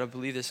 I just got to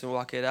believe this and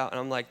walk it out. And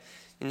I'm like,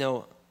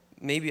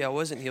 maybe I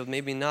wasn't healed,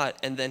 maybe not.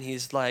 And then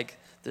he's like,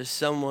 there's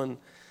someone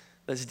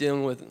that's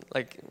dealing with,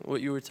 like,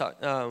 what you were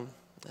talking, I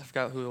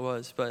forgot who it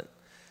was, but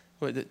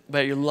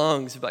about your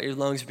lungs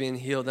being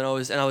healed. And I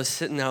was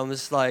sitting there, I'm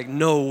just like,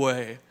 no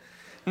way.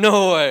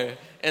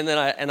 And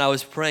then I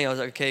was praying. I was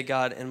like, okay,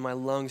 God, and my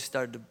lungs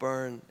started to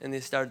burn, and they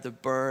started to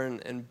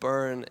burn, and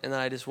then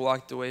I just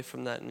walked away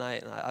from that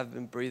night, and I've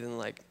been breathing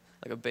like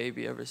a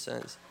baby ever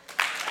since.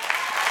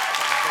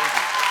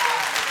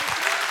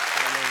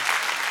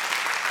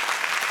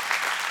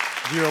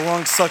 Do your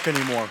lungs suck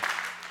anymore?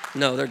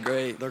 No, they're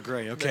great. They're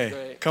great. Okay.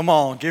 They're great. Come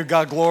on. Give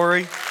God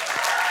glory.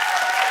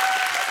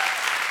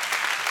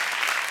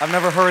 I've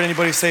never heard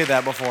anybody say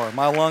that before.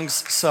 My lungs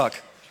suck.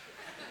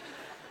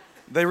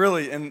 They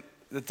really, and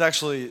it's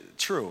actually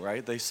true,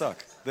 right? They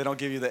suck. They don't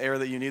give you the air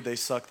that you need. They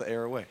suck the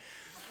air away.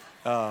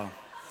 I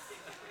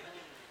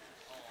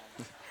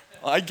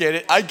get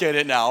it. I get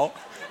it now.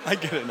 I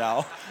get it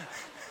now.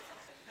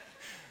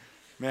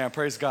 Man,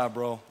 praise God,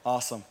 bro.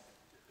 Awesome.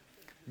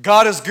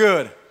 God is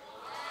good.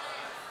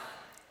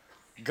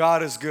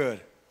 God is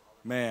good.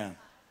 Man,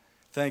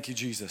 thank you,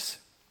 Jesus.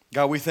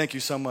 God, we thank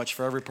you so much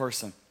for every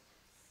person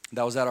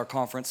that was at our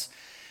conference.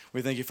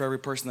 We thank you for every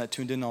person that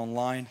tuned in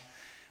online.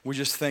 We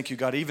just thank you,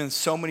 God, even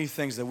so many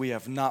things that we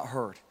have not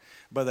heard,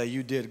 but that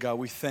you did, God.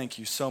 We thank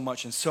you so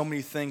much, and so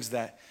many things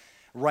that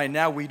right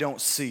now we don't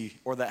see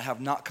or that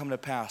have not come to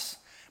pass,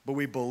 but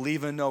we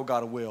believe and know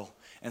God will.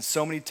 And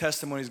so many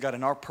testimonies, God,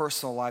 in our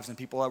personal lives and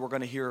people that we're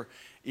going to hear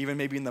even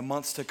maybe in the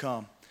months to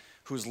come,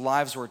 whose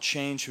lives were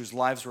changed, whose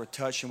lives were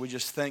touched. And we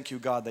just thank you,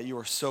 God, that you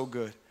are so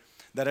good.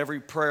 That every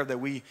prayer that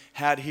we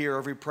had here,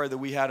 every prayer that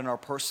we had in our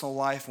personal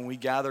life, when we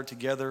gathered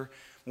together,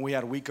 when we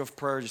had a week of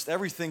prayer, just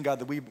everything, God,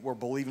 that we were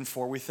believing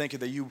for, we thank you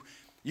that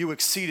you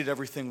exceeded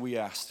everything we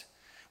asked.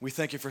 We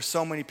thank you for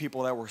so many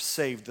people that were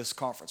saved this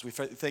conference. We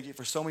thank you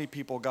for so many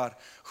people, God,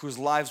 whose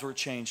lives were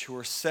changed, who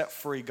were set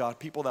free, God,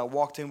 people that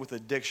walked in with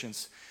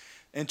addictions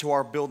into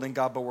our building,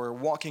 God, but we're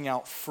walking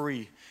out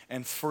free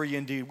and free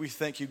indeed. We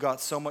thank you, God,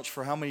 so much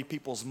for how many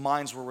people's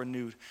minds were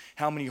renewed,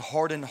 how many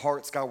hardened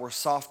hearts, God, were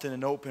softened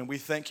and open. We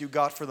thank you,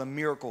 God, for the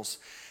miracles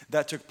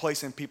that took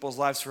place in people's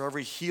lives, for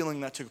every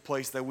healing that took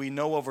place that we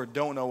know of or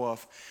don't know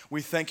of.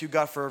 We thank you,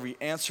 God, for every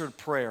answered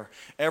prayer,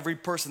 every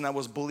person that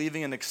was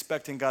believing and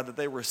expecting, God, that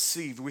they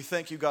received. We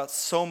thank you, God,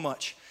 so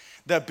much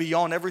that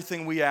beyond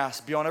everything we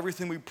asked, beyond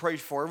everything we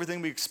prayed for,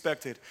 everything we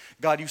expected,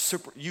 God,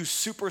 you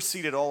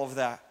superseded all of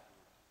that.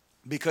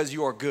 Because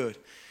you are good,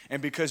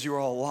 and because you are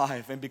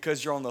alive, and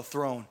because you're on the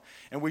throne.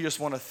 And we just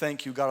want to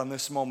thank you, God, on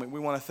this moment. We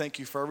want to thank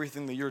you for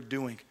everything that you're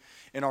doing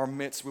in our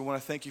midst. We want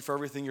to thank you for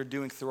everything you're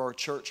doing through our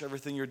church,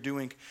 everything you're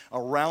doing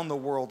around the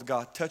world,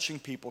 God, touching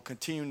people,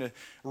 continuing to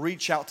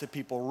reach out to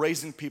people,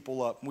 raising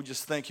people up. We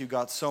just thank you,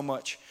 God, so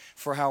much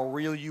for how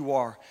real you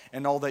are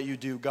and all that you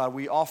do. God,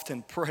 we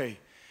often pray,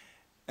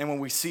 and when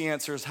we see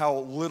answers, how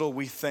little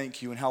we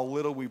thank you and how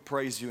little we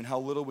praise you and how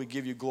little we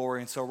give you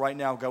glory. And so right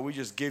now, God, we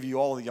just give you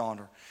all the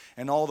honor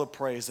and all the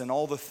praise and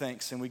all the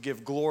thanks, and we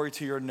give glory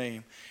to your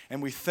name.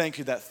 And we thank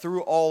you that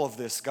through all of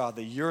this, God,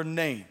 that your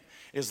name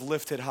is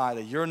lifted high,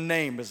 that your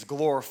name is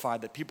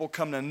glorified, that people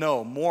come to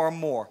know more and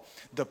more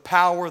the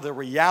power, the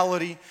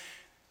reality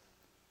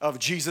of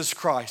Jesus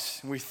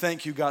Christ. And we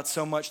thank you, God,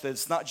 so much that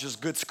it's not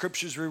just good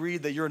scriptures we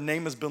read, that your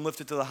name has been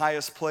lifted to the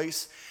highest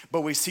place,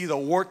 but we see the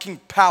working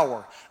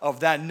power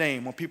of that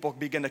name. When people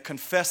begin to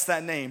confess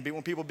that name,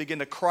 when people begin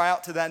to cry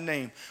out to that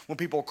name, when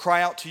people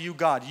cry out to you,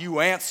 God,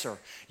 you answer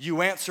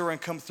and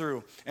come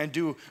through and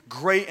do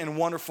great and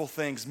wonderful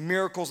things,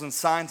 miracles and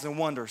signs and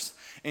wonders.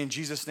 In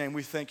Jesus' name,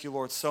 we thank you,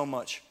 Lord, so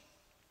much.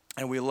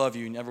 And we love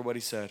you. And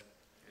everybody said,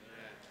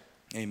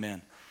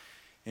 amen.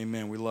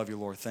 Amen. We love you,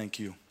 Lord. Thank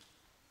you.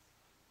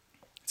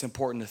 It's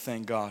important to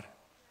thank God.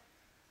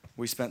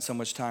 We spent so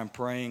much time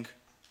praying,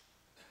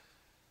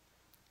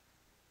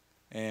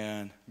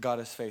 and God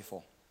is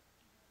faithful.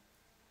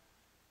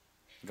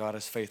 God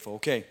is faithful.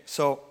 Okay,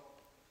 so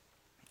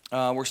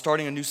we're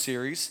starting a new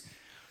series.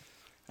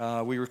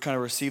 We kind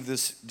of received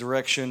this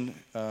direction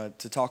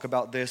to talk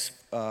about this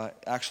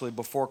actually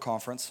before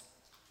conference.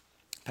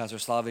 Pastor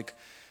Slavik,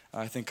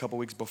 I think a couple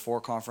weeks before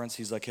conference,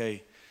 he's like,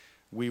 hey,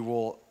 we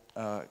will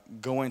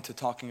go into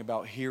talking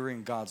about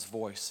hearing God's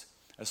voice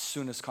as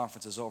soon as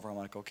conference is over. I'm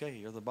like, okay,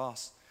 you're the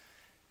boss.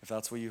 If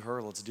that's what you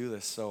heard, let's do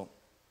this. So,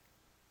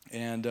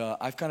 and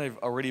I've kind of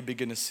already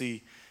begun to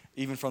see,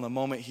 even from the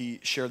moment he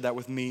shared that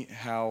with me,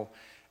 how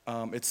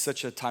it's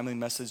such a timely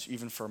message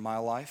even for my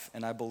life.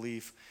 And I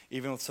believe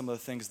even with some of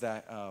the things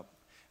that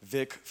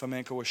Vic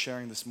Fomenko was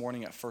sharing this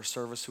morning at first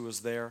service, who was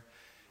there,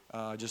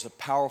 just a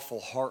powerful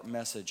heart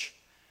message.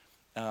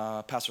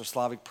 Pastor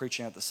Slavik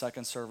preaching at the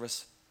second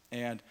service,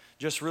 and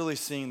just really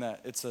seeing that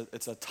it's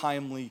a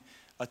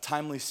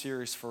timely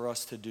series for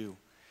us to do,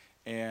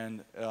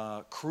 and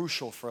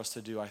crucial for us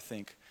to do, I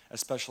think,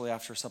 especially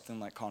after something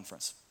like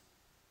conference.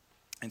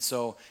 And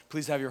so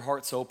please have your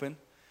hearts open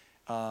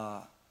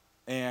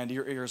and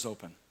your ears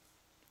open,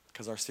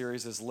 because our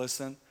series is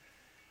Listen.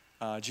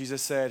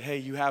 Jesus said, hey,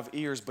 you have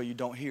ears, but you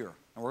don't hear.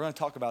 And we're going to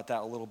talk about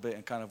that a little bit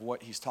and kind of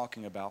what he's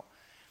talking about.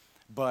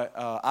 But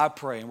I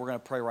pray, and we're going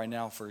to pray right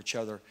now for each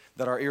other,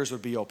 that our ears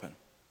would be open.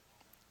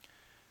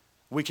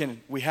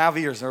 We have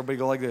ears, and everybody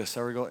go like this.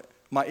 Everybody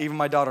go. Even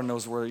my daughter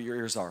knows where your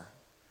ears are.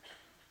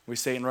 We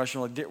say it in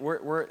Russian, like, where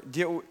are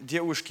your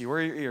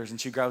ears?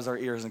 And she grabs our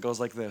ears and goes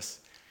like this.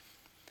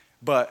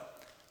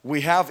 But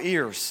we have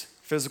ears,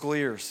 physical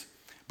ears.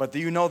 But do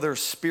you know there's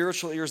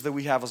spiritual ears that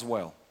we have as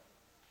well?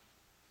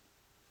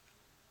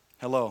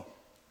 Hello.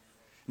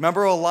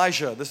 Remember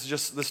Elijah?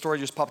 This story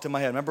just popped in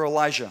my head. Remember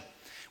Elijah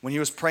when he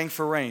was praying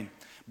for rain?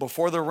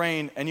 Before the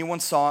rain, anyone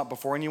saw it,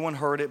 before anyone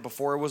heard it,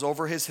 before it was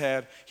over his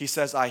head, he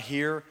says, I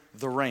hear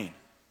the rain.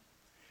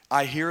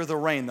 I hear the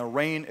rain. The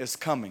rain is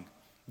coming.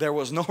 There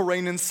was no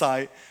rain in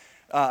sight.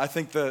 I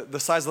think the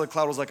size of the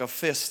cloud was like a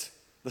fist,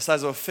 the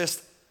size of a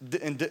fist,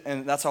 and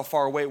that's how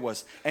far away it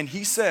was. And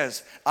he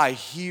says, I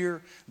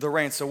hear the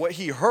rain. So what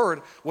he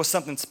heard was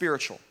something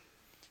spiritual.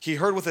 He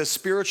heard with his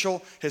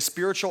spiritual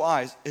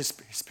eyes.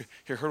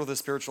 He heard with his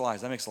spiritual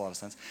eyes. That makes a lot of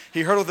sense.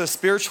 He heard with his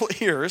spiritual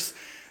ears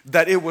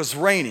that it was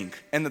raining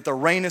and that the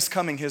rain is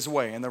coming his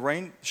way. And the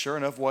rain, sure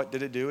enough, what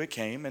did it do? It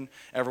came, and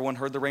everyone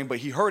heard the rain, but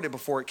he heard it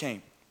before it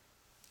came.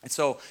 And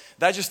so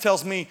that just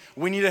tells me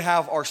we need to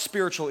have our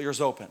spiritual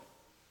ears open.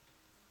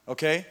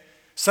 Okay?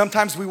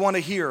 Sometimes we want to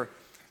hear,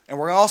 and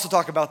we're going to also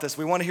talk about this,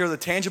 we want to hear the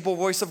tangible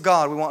voice of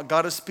God. We want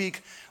God to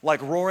speak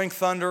like roaring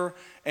thunder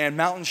and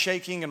mountain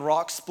shaking and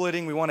rock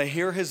splitting. We want to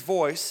hear his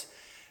voice,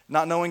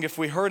 not knowing if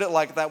we heard it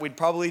like that, we'd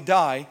probably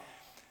die.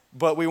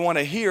 But we want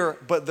to hear,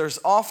 but there's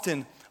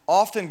often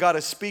God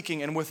is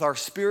speaking, and with our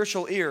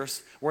spiritual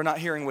ears, we're not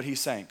hearing what he's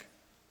saying.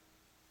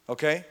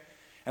 Okay?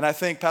 And I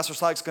think Pastor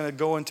Slack's going to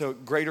go into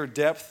greater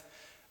depth,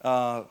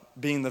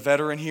 being the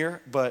veteran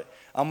here, but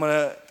I'm going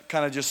to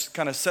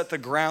kind of set the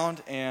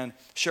ground and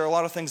share a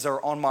lot of things that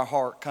are on my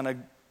heart, kind of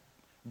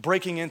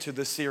breaking into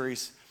this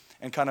series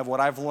and kind of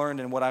what I've learned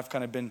and what I've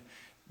kind of been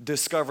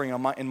discovering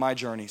in my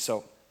journey.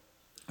 So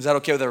is that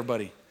okay with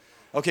everybody?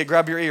 Okay,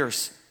 grab your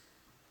ears.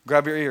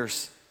 Grab your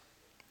ears.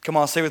 Come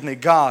on, say with me,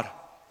 God,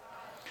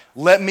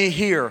 let me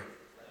hear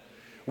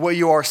what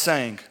you are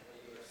saying.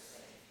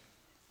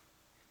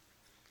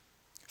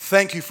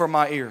 Thank you for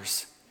my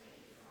ears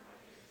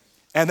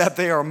and that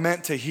they are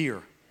meant to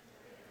hear.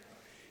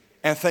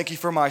 And thank you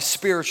for my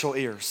spiritual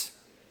ears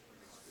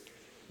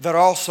that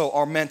also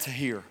are meant to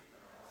hear.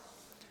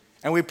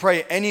 And we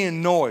pray any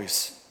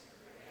noise,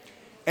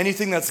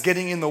 anything that's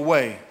getting in the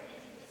way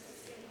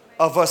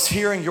of us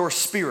hearing your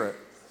spirit,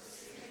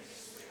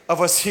 of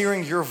us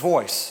hearing your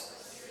voice,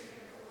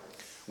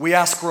 we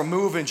ask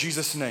remove in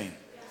Jesus' name.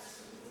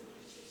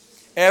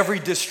 Every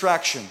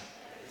distraction,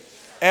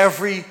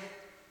 every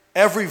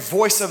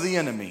voice of the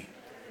enemy,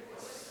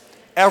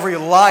 every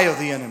lie of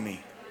the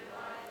enemy,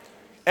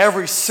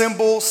 every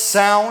symbol,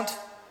 sound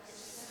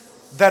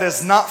that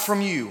is not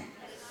from you,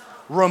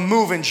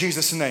 remove in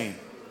Jesus' name.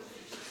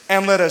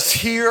 And let us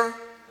hear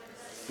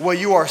what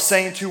you are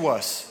saying to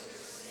us.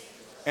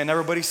 And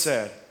everybody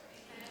said,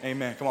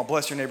 amen. Come on,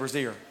 bless your neighbor's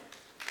ear.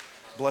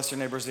 Bless your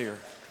neighbor's ear.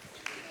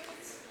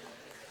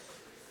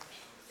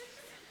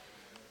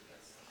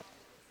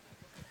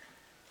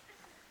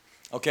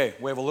 Okay,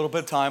 we have a little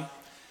bit of time.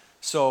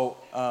 So,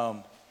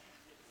 I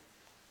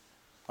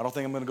don't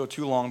think I'm going to go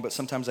too long, but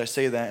sometimes I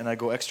say that and I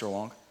go extra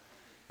long.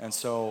 And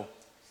so,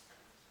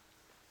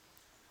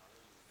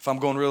 if I'm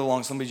going really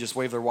long, somebody just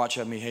wave their watch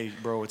at me, hey,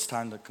 bro, it's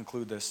time to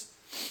conclude this.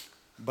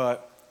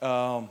 But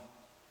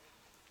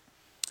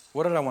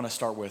what did I want to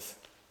start with?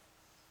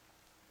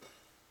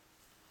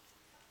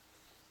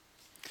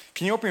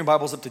 Can you open your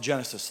Bibles up to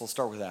Genesis? Let's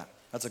start with that.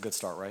 That's a good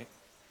start, right?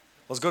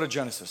 Let's go to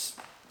Genesis,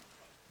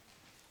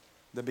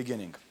 the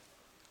beginning.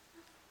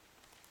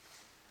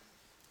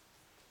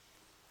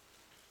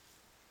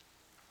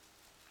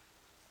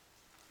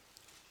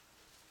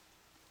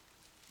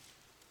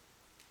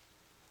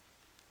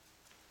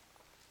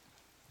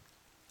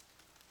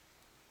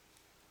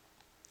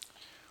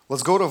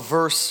 Let's go to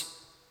verse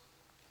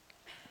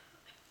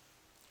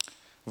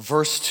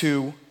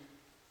 2.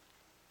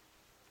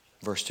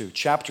 Verse 2,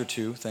 chapter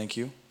 2, thank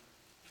you.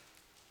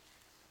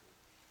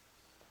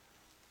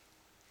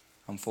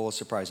 I'm full of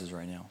surprises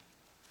right now.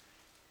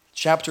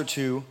 Chapter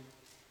 2,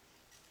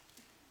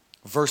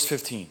 verse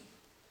 15.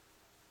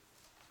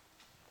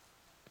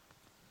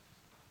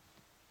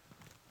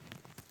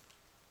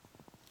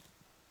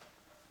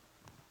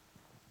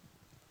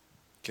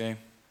 Okay,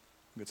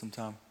 get some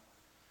time.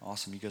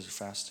 Awesome, you guys are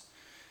fast.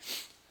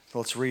 So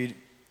let's read.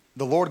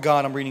 The Lord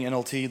God, I'm reading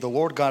NLT, the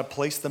Lord God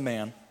placed the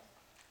man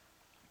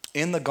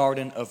in the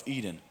Garden of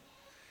Eden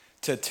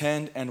to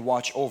tend and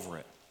watch over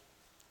it.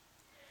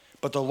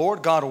 But the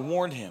Lord God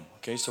warned him.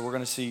 Okay, so we're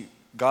going to see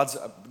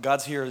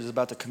God's here is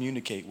about to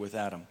communicate with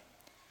Adam.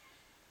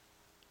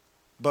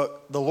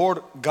 But the Lord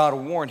God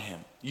warned him,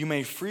 you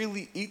may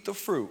freely eat the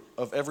fruit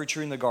of every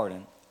tree in the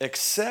garden,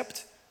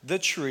 except the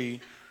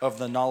tree of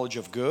the knowledge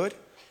of good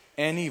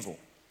and evil.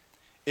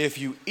 If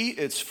you eat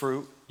its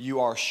fruit, you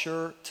are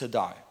sure to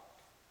die.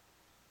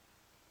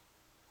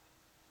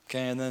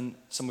 Okay, and then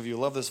some of you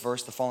love this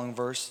verse, the following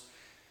verse,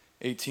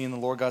 18, the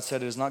Lord God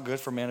said, it is not good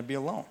for man to be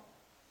alone.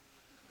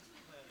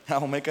 I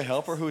will make a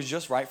helper who is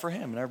just right for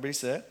him. And everybody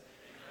said,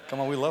 come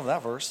on, we love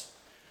that verse.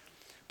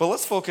 But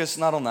let's focus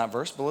not on that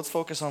verse, but let's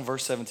focus on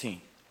verse 17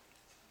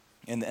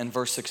 and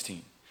verse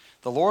 16.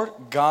 The Lord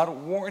God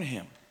warned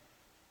him.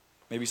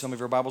 Maybe some of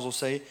your Bibles will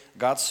say,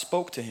 God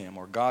spoke to him,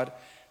 or God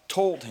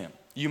told him,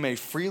 you may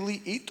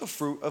freely eat the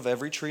fruit of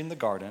every tree in the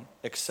garden,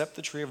 except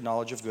the tree of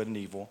knowledge of good and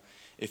evil.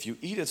 If you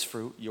eat its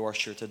fruit, you are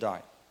sure to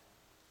die.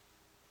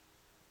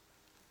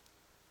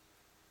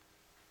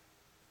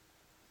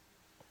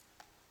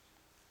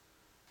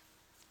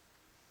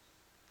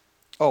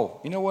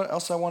 Oh, you know what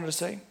else I wanted to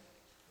say?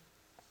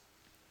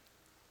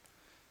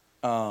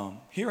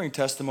 Hearing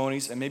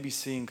testimonies and maybe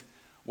seeing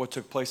what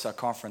took place at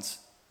conference.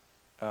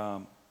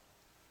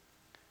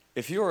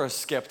 If you're a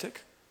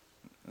skeptic,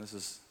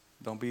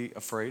 don't be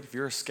afraid. If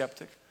you're a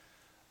skeptic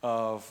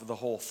of the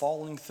whole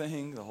falling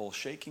thing, the whole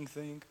shaking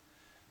thing,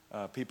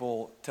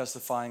 people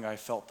testifying, I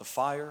felt the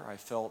fire, I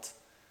felt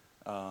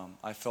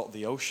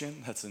the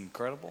ocean. That's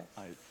incredible.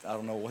 I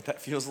don't know what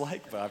that feels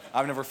like, but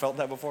I've never felt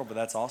that before, but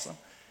that's awesome.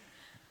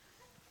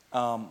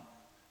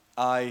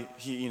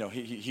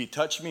 He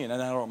touched me, and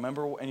then I don't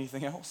remember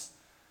anything else.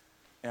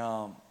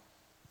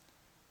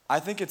 I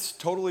think it's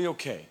totally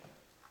okay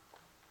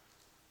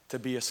to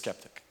be a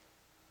skeptic,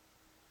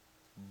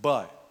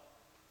 but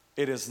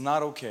it is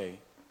not okay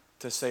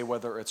to say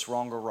whether it's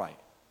wrong or right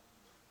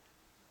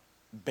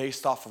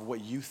based off of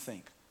what you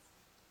think,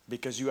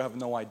 because you have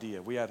no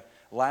idea. We had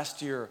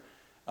last year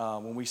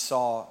when we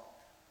saw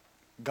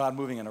God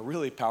moving in a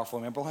really powerful.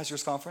 Remember last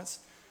year's conference?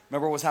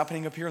 Remember what was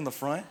happening up here in the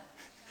front?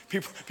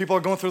 People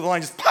are going through the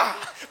line just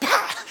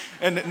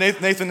and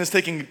Nathan is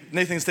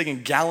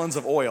taking gallons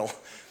of oil,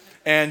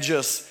 and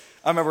just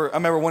I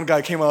remember one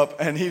guy came up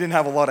and he didn't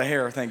have a lot of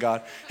hair, thank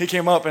God. He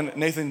came up and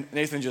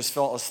Nathan just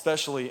fell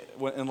especially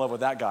in love with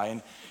that guy,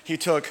 and he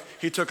took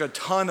a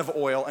ton of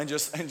oil and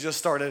just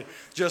started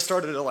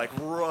to like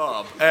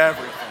rub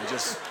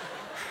everything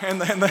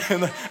and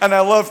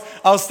I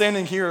was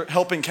standing here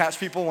helping catch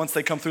people once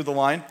they come through the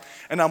line,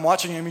 and I'm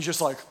watching him. He's just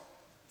like.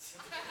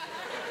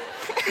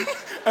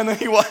 And then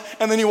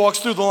he walks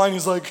through the line.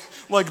 He's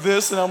like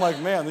this, and I'm like,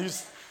 man,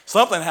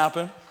 something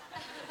happened.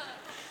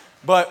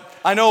 But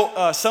I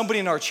know somebody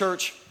in our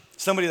church,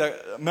 a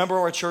member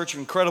of our church,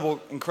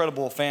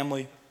 incredible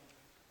family.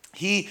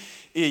 He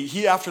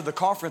after the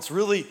conference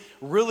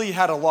really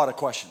had a lot of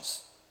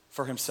questions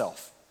for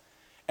himself,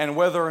 and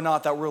whether or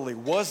not that really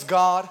was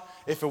God.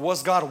 If it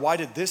was God, why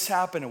did this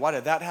happen? And why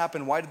did that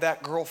happen? Why did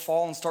that girl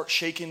fall and start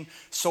shaking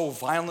so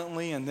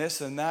violently and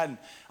this and that? And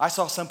I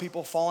saw some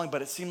people falling,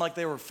 but it seemed like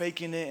they were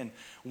faking it. And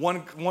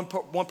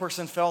one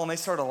person fell and they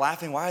started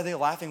laughing. Why are they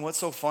laughing? What's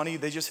so funny?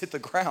 They just hit the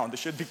ground. They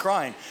should be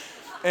crying.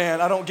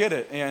 And I don't get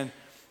it.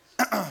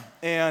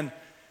 And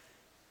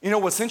you know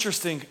what's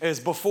interesting is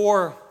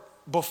before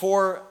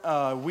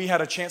we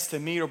had a chance to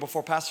meet, or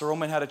before Pastor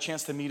Roman had a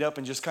chance to meet up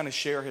and just kind of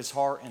share his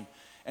heart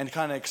and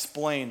kind of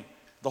explain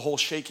the whole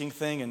shaking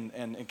thing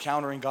and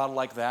encountering God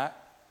like that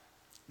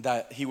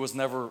he was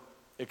never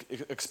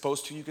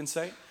exposed to, you can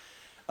say.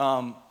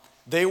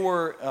 They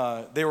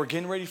were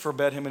getting ready for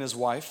bed, him and his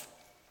wife,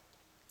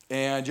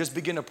 and just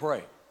begin to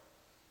pray.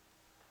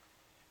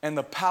 And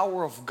the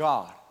power of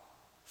God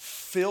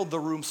filled the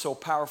room so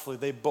powerfully,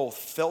 they both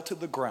fell to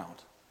the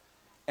ground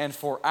and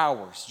for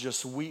hours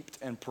just wept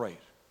and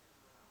prayed.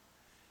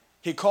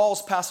 He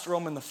calls Pastor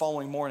Roman the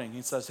following morning.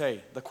 He says,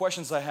 hey, the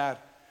questions I had,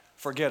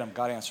 forget them.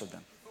 God answered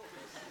them.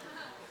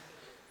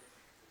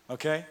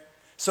 Okay?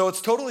 So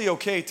it's totally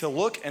okay to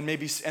look and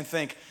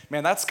think,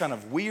 man, that's kind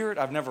of weird.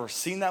 I've never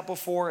seen that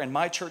before. In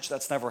my church,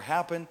 that's never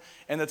happened.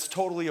 And it's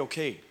totally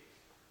okay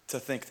to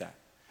think that.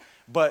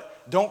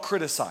 But don't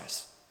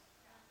criticize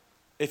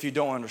if you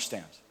don't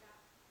understand.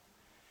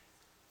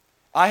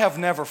 I have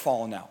never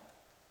fallen out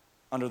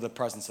under the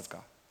presence of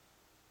God,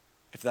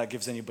 if that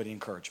gives anybody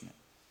encouragement.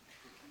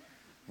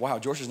 Wow,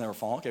 George has never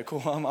fallen. Okay,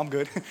 cool. I'm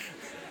good.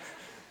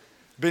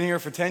 Been here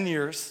for 10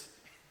 years,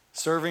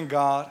 serving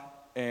God,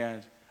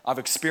 and I've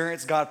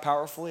experienced God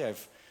powerfully.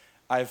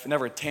 I've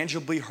never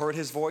tangibly heard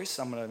his voice.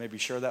 I'm going to maybe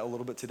share that a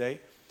little bit today.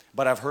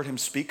 But I've heard him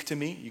speak to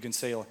me. You can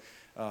say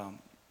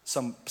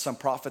some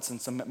prophets and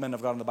some men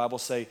of God in the Bible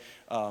say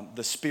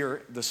the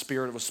Spirit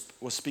was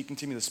speaking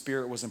to me. The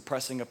Spirit was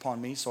impressing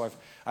upon me. So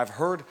I've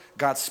heard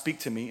God speak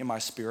to me in my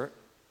spirit.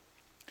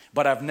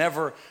 But I've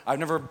never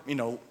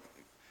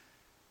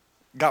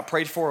got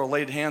prayed for or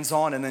laid hands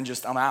on and then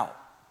just I'm out.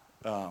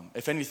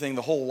 If anything,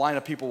 the whole line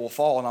of people will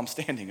fall and I'm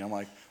standing. I'm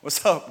like,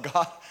 what's up,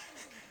 God?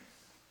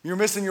 You're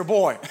missing your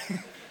boy.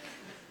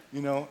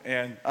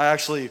 And I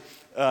actually,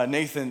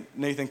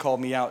 Nathan called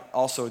me out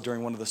also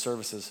during one of the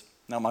services.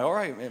 And I'm like, all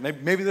right,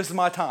 maybe this is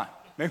my time.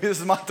 Maybe this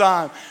is my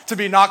time to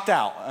be knocked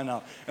out. And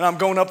I'm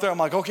going up there. I'm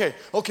like, okay.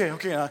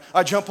 And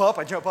I jump up.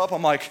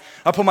 I'm like,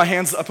 I put my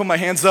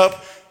hands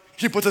up.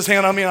 He puts his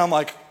hand on me and I'm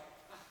like,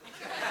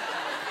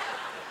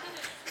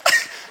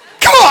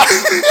 come on.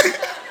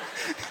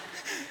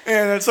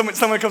 And then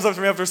someone comes up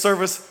to me after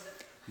service,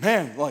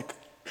 man, like,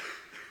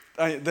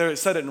 they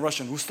said it in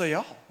Russian,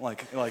 "Ustoyal,"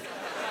 like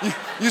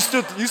you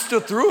stood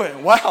through it.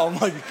 Wow, I'm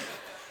like,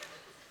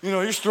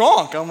 you're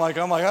strong. I'm like,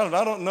 I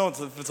don't know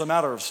if it's a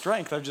matter of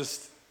strength.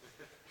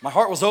 My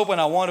heart was open.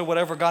 I wanted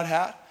whatever God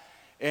had,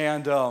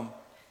 and kind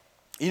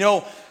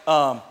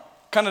of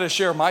to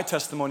share my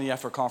testimony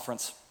after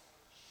conference.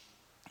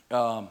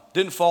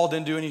 Didn't fall,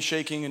 didn't do any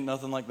shaking and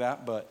nothing like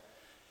that, but.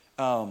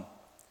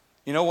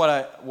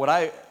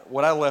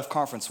 What I left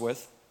conference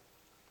with,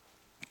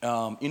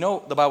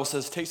 the Bible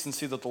says, taste and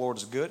see that the Lord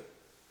is good.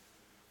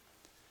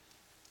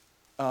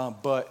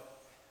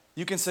 But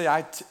you can say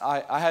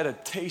I had a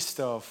taste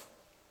of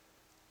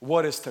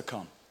what is to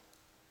come.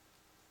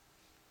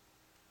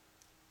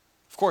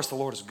 course, the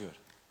Lord is good.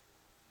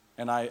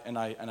 And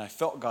I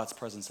felt God's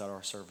presence at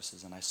our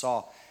services, and I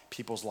saw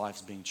people's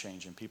lives being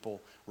changed and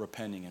people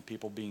repenting and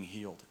people being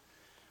healed.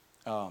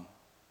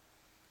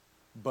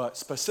 But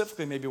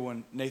specifically maybe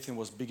when Nathan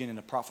was beginning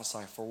to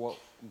prophesy for what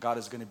God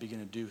is going to begin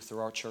to do through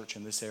our church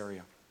in this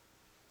area.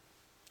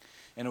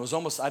 And it was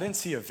almost, I didn't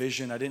see a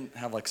vision. I didn't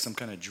have like some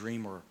kind of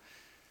dream or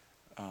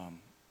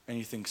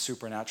anything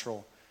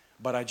supernatural.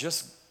 But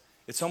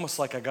it's almost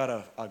like I got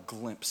a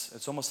glimpse.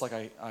 It's almost like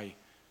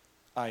I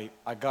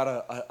got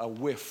a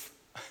whiff,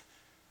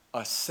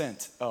 a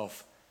scent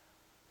of,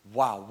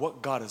 wow,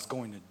 what God is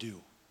going to do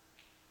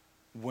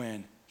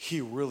when he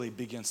really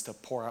begins to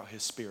pour out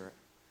his Spirit.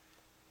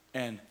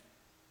 And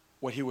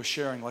what he was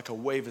sharing, like a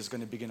wave is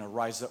going to begin to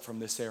rise up from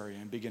this area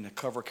and begin to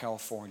cover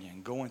California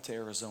and go into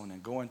Arizona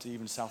and go into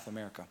even South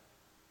America.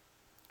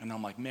 And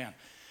I'm like, man,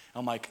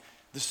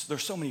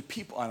 there's so many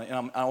people.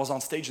 And I was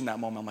on stage in that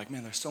moment. I'm like,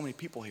 man, there's so many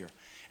people here.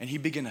 And he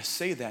began to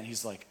say that. And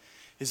he's like,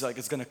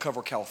 it's going to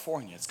cover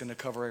California. It's going to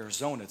cover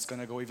Arizona. It's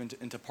going to go even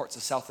into parts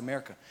of South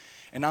America.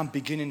 And I'm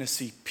beginning to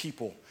see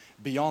people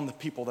beyond the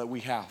people that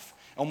we have.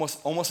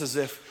 Almost as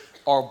if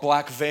our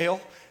black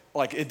veil,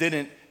 like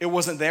it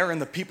wasn't there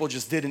and the people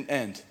just didn't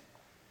end.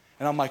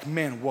 And I'm like,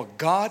 man, what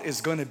God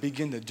is going to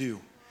begin to do,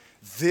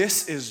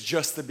 this is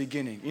just the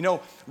beginning. You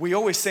know, we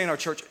always say in our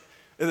church,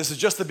 this is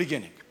just the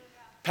beginning.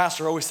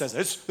 Pastor always says,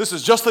 this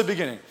is just the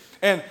beginning.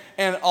 And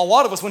a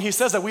lot of us, when he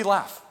says that, we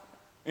laugh.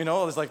 You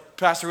know, it's like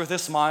Pastor with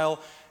his smile,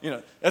 you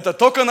know, at the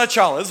toca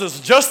начало, this is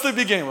just the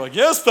beginning. We're like,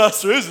 yes,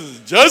 Pastor, this is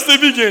just the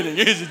beginning.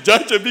 It's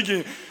just the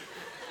beginning.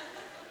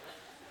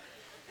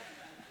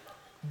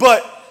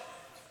 But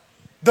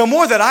the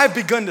more that I've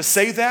begun to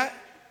say that,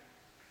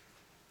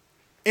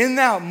 in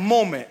that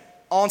moment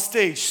on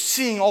stage,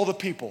 seeing all the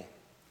people,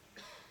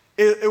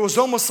 it was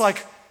almost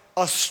like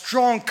a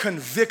strong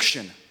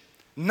conviction,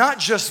 not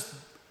just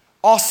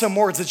awesome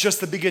words, it's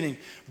just the beginning,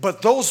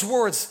 but those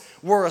words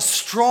were a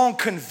strong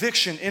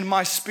conviction in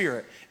my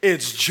spirit.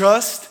 It's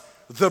just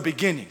the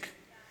beginning.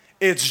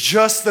 It's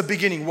just the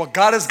beginning. What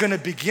God is going to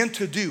begin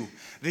to do,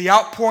 the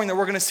outpouring that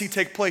we're going to see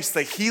take place,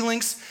 the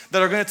healings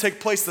that are going to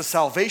take place, the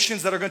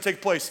salvations that are going to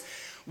take place,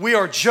 we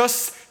are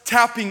just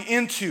tapping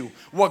into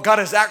what God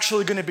is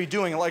actually going to be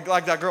doing, like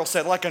that girl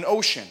said, like an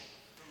ocean.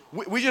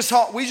 We just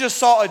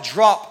saw a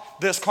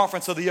drop this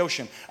conference of the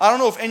ocean. I don't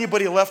know if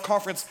anybody left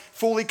conference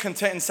fully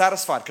content and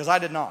satisfied, because I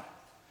did not.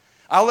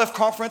 I left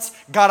conference,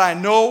 God, I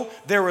know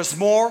there is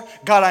more.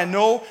 God, I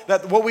know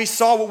that what we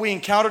saw, what we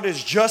encountered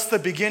is just the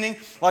beginning.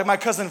 Like my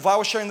cousin Vi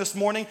was sharing this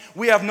morning,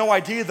 we have no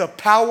idea the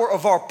power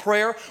of our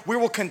prayer. We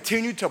will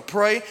continue to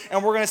pray,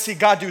 and we're going to see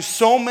God do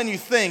so many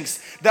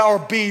things that are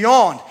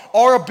beyond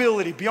our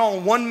ability,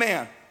 beyond one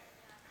man.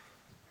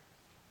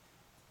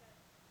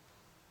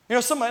 You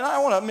know, I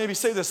want to maybe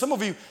say this. Some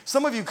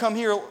of you come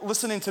here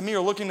listening to me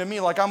or looking to me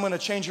like I'm going to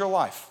change your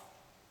life.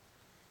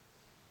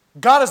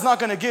 God is not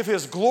going to give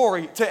his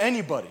glory to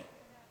anybody.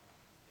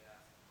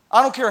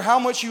 I don't care how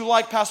much you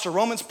like Pastor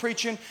Roman's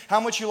preaching, how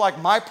much you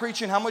like my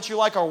preaching, how much you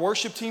like our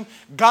worship team.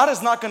 God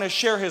is not going to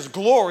share his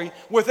glory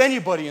with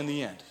anybody in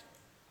the end.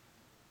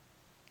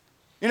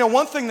 You know,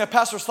 one thing that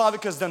Pastor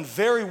Slavic has done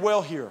very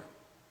well here,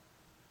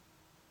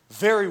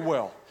 very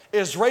well,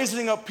 is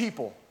raising up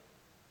people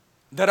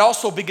that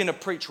also begin to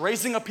preach,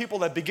 raising up people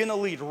that begin to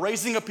lead,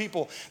 raising up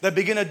people that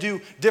begin to do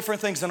different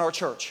things in our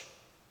church.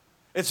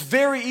 It's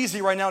very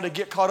easy right now to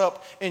get caught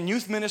up in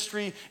youth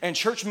ministry and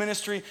church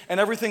ministry, and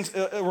everything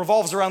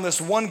revolves around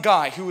this one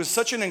guy who is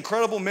such an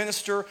incredible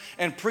minister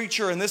and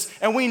preacher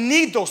and we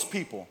need those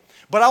people.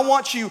 But I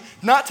want you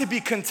not to be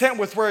content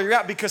with where you're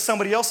at because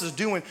somebody else is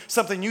doing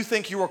something you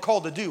think you are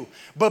called to do,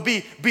 but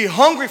be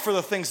hungry for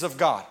the things of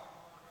God.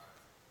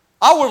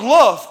 I would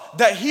love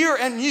that here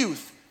in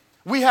youth,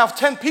 we have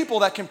 10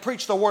 people that can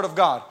preach the word of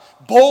God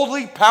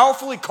boldly,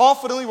 powerfully,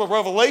 confidently, with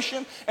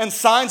revelation and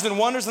signs and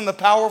wonders and the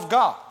power of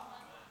God.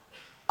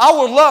 I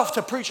would love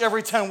to preach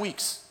every 10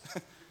 weeks.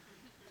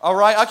 All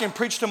right, I can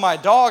preach to my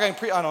dog. I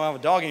don't have a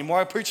dog anymore.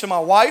 I preach to my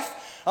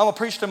wife. I'm going to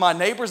preach to my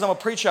neighbors. I'm going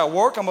to preach at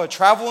work. I'm going to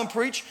travel and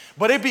preach.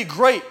 But it'd be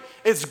great.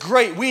 It's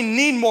great. We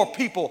need more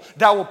people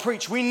that will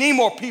preach. We need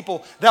more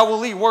people that will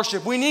lead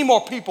worship. We need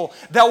more people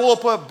that will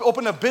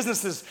open up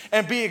businesses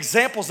and be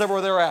examples of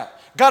where they're at.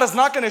 God is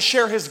not going to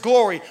share his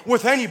glory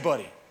with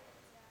anybody.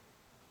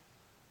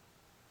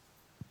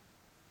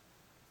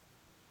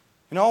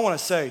 You know, I want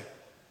to say,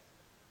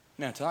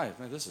 man, tonight,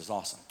 this is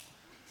awesome.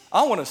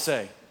 I want to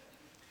say,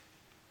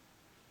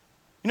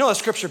 you know the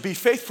scripture, be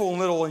faithful in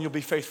little and you'll be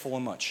faithful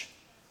in much.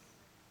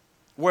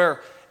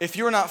 Where if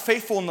you're not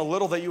faithful in the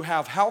little that you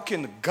have, how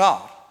can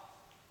God,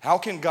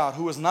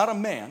 who is not a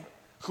man,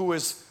 who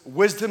is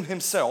wisdom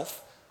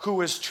himself,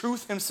 who is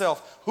truth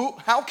himself,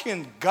 how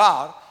can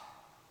God,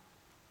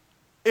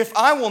 if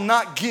I will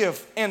not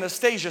give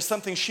Anastasia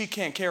something she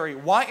can't carry,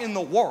 why in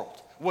the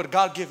world would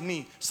God give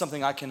me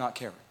something I cannot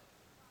carry?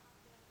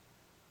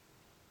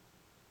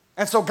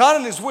 And so God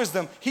in his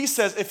wisdom, he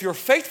says, if you're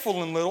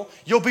faithful in little,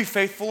 you'll be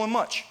faithful in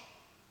much.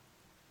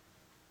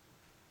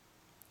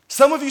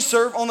 Some of you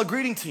serve on the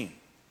greeting team.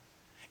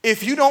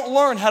 If you don't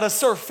learn how to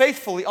serve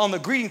faithfully on the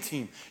greeting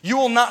team, you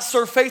will not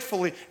serve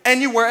faithfully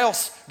anywhere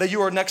else that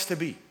you are next to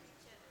be.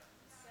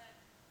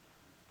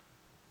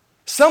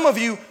 Some of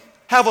you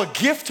have a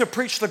gift to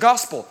preach the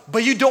gospel,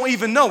 but you don't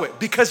even know it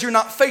because you're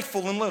not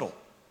faithful in little.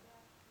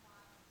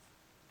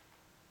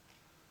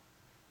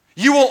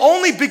 You will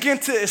only begin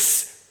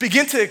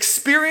to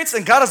experience,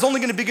 and God is only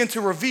going to begin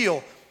to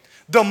reveal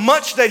the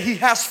much that He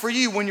has for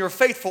you when you're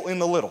faithful in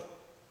the little.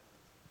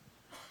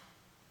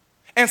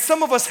 And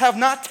some of us have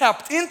not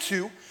tapped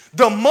into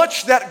the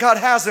much that God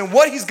has and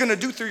what He's going to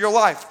do through your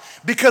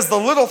life because the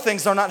little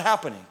things are not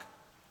happening.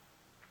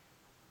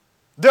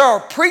 There are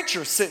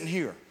preachers sitting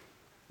here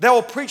that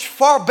will preach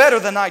far better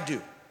than I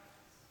do.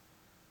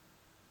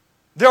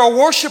 There are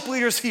worship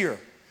leaders here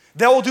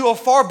that will do a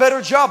far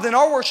better job than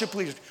our worship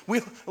leaders.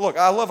 Look,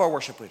 I love our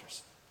worship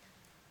leaders,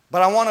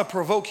 but I want to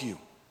provoke you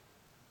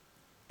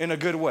in a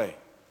good way.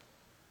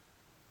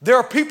 There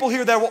are people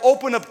here that will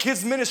open up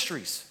kids'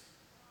 ministries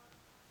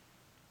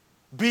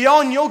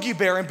beyond Yogi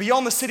Bear and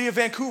beyond the city of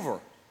Vancouver,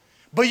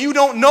 but you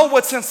don't know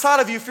what's inside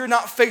of you if you're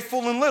not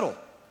faithful in little.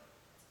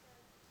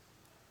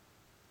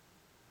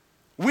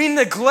 We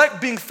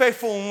neglect being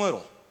faithful in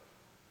little.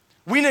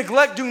 We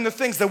neglect doing the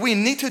things that we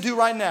need to do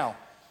right now.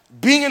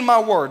 Being in my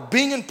word,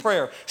 being in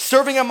prayer,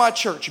 serving at my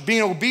church,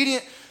 being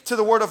obedient to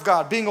the word of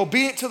God, being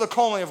obedient to the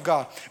calling of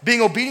God,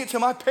 being obedient to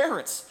my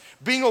parents,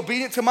 being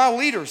obedient to my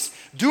leaders,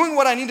 doing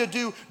what I need to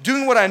do,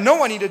 doing what I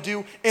know I need to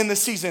do in the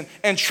season,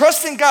 and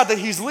trusting God that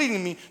He's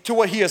leading me to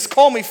what He has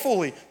called me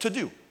fully to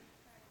do.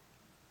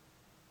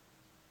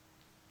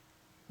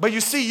 But you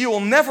see, you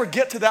will never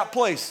get to that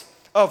place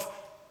of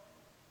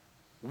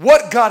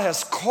what God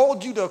has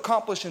called you to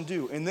accomplish and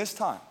do in this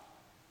time.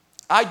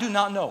 I do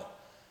not know.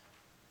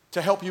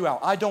 To help you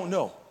out, I don't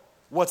know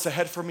what's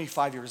ahead for me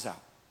 5 years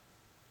out.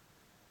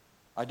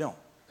 I don't.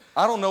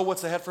 I don't know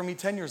what's ahead for me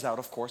 10 years out,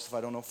 of course, if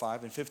I don't know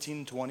 5 and 15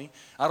 and 20.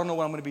 I don't know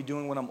what I'm going to be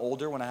doing when I'm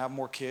older, when I have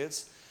more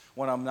kids,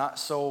 when I'm not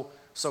so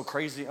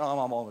crazy. Oh,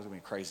 I'm always going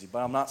to be crazy, but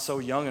I'm not so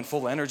young and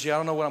full of energy. I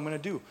don't know what I'm going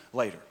to do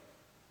later.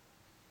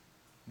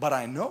 But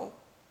I know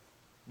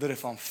that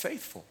if I'm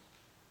faithful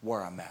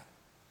where I'm at,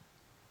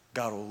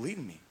 God will lead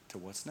me to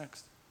what's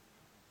next.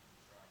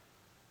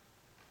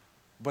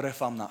 But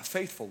if I'm not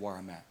faithful where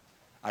I'm at,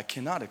 I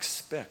cannot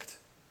expect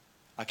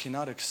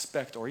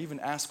or even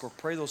ask or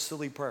pray those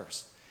silly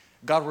prayers.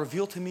 God,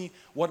 reveal to me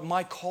what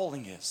my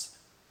calling is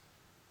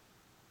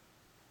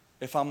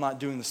if I'm not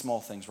doing the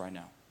small things right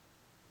now.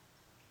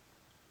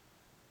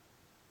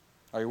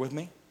 Are you with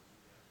me?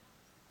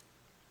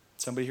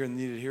 Somebody here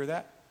needed to hear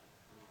that?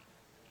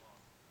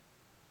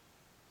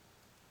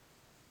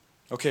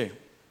 Okay.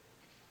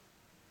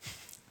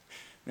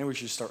 Maybe we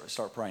should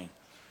start praying.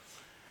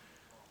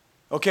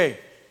 Okay.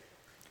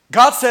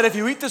 God said, if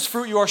you eat this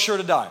fruit, you are sure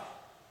to die.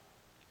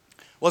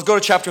 Let's go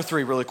to chapter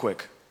 3 really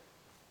quick.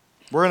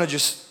 We're going to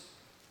just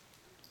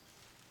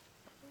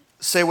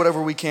say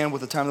whatever we can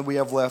with the time that we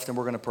have left, and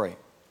we're going to pray.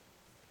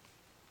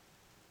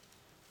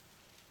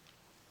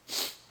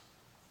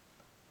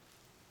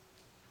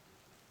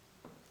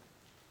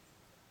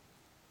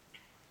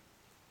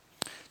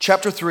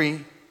 Chapter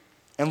 3,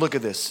 and look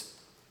at this.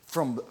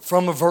 From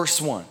verse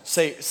 1.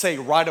 Say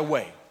right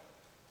away.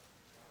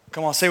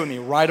 Come on, say with me,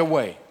 right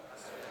away.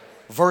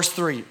 Verse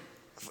 3,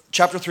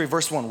 chapter 3,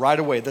 verse 1, right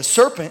away. The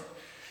serpent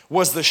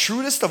was the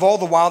shrewdest of all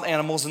the wild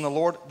animals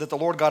that the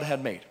Lord God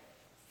had made.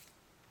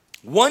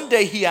 One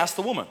day he asked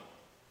the woman,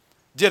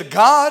 did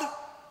God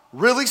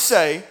really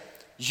say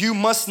you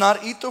must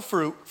not eat the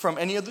fruit from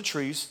any of the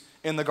trees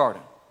in the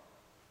garden?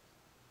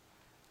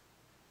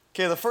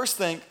 Okay, the first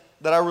thing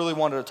that I really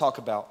wanted to talk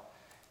about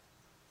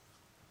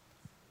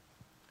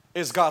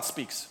is God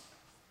speaks.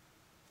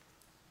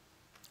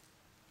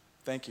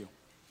 Thank you.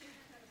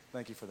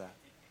 Thank you for that.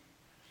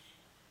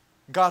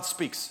 God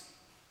speaks.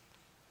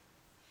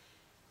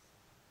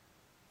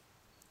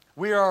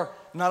 We are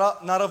not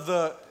of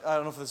the, I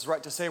don't know if this is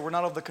right to say, we're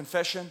not of the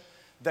confession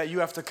that you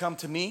have to come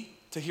to me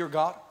to hear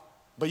God,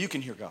 but you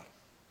can hear God.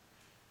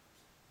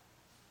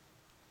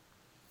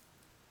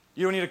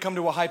 You don't need to come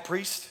to a high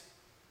priest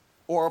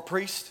or a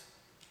priest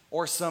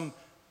or some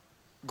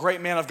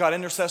great man of God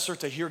intercessor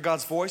to hear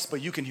God's voice,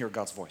 but you can hear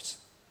God's voice.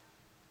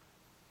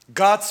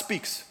 God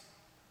speaks.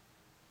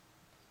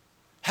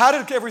 How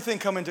did everything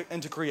come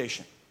into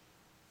creation?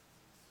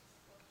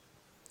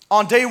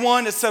 On day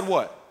 1, it said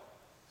what?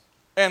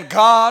 And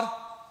God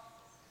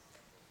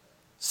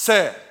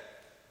said,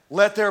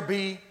 let there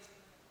be.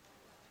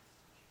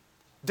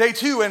 Day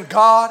 2, and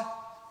God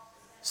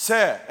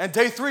said. And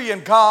day 3,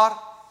 and God.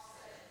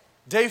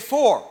 Day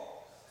 4.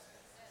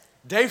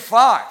 Day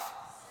 5.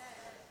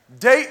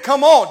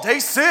 Come on, day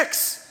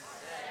 6.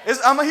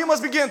 He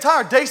must be getting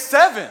tired. Day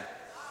 7.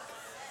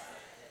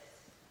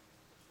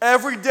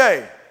 Every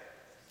day.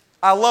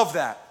 I love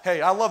that.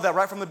 Hey, I love that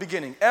right from the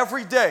beginning.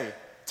 Every day.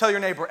 Tell your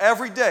neighbor,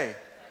 every day.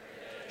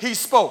 He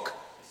spoke.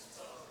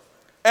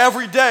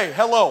 Every day.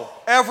 Hello.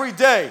 Every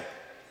day.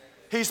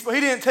 He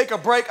didn't take a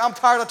break. I'm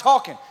tired of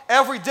talking.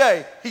 Every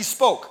day he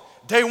spoke.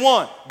 Day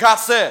 1, God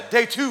said.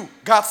 Day 2,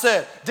 God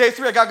said. Day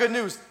 3, I got good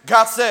news.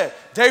 God said.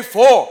 Day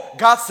 4,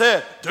 God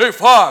said. Day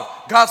 5,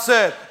 God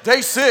said.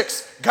 Day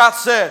 6, God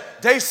said.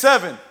 Day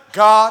 7,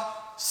 God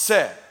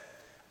said.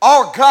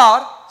 Our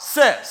God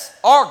says.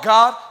 Our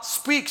God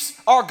speaks.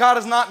 Our God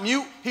is not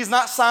mute. He's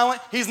not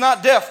silent. He's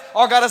not deaf.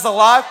 Our God is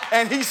alive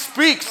and He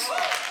speaks.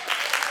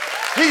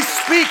 He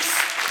speaks.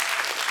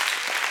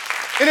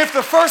 And if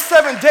the first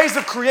 7 days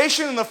of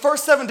creation and the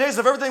first 7 days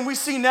of everything we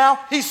see now,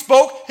 He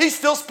spoke, He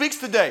still speaks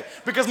today.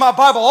 Because my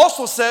Bible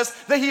also says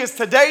that He is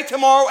today,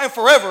 tomorrow, and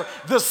forever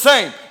the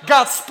same.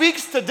 God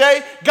speaks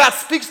today, God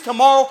speaks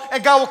tomorrow,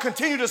 and God will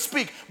continue to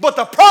speak. But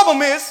the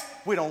problem is,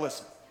 we don't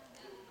listen.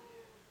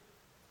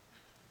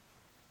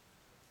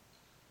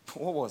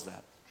 What was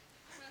that?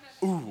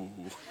 Ooh.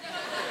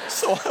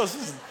 So I was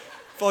just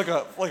like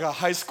a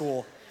high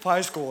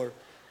schooler.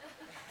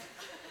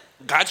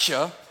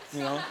 Gotcha, you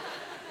know.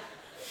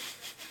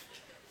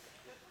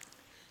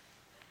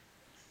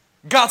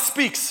 God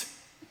speaks.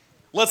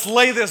 Let's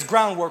lay this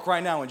groundwork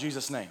right now in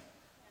Jesus' name.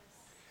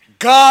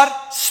 God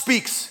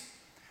speaks.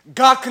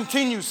 God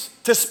continues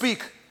to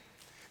speak.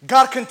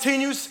 God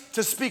continues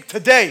to speak.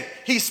 Today,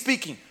 He's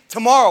speaking.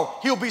 Tomorrow,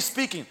 He'll be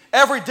speaking.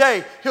 Every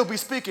day, He'll be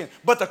speaking.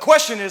 But the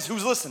question is,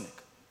 who's listening?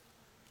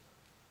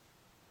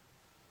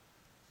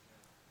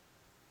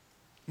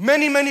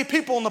 Many, many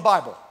people in the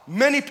Bible.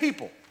 Many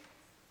people.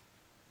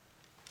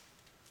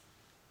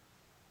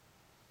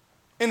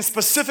 In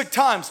specific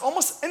times,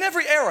 almost in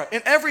every era,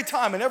 in every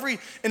time, in every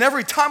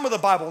time of the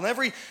Bible, in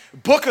every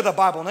book of the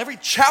Bible, in every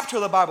chapter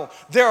of the Bible,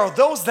 there are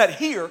those that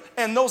hear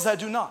and those that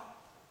do not.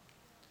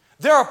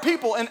 There are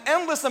people, an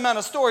endless amount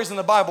of stories in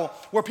the Bible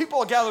where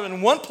people are gathered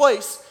in one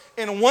place,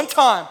 in one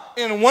time,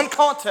 in one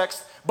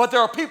context, but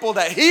there are people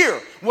that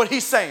hear what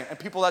He's saying and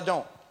people that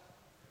don't.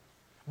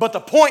 But the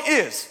point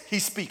is, He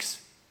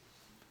speaks.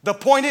 The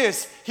point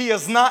is, He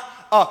is not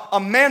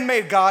a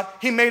man-made God,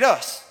 He made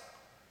us.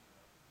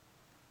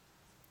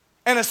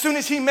 And as soon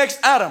as He makes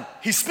Adam,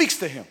 He speaks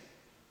to him.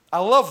 I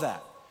love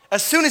that.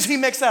 As soon as He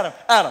makes Adam,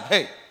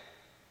 hey,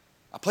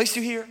 I placed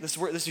you here. This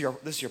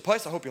is your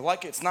place. I hope you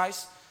like it. It's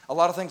nice. A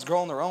lot of things grow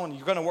on their own.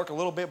 You're going to work a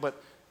little bit,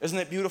 but isn't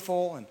it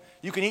beautiful? And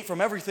you can eat from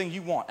everything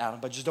you want, Adam,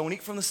 but just don't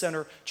eat from the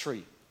center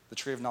tree, the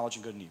tree of knowledge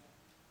and good and evil.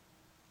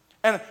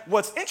 And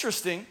what's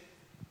interesting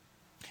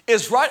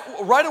is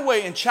right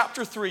away in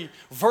chapter 3,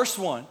 verse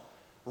 1,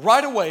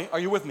 right away, are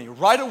you with me?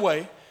 Right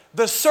away,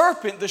 the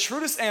serpent, the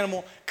shrewdest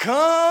animal,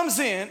 comes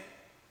in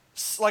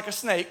like a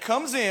snake,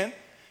 comes in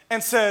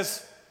and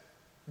says,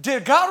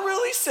 did God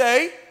really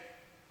say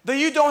that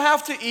you don't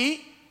have to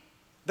eat,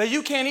 that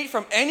you can't eat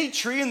from any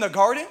tree in the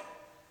garden?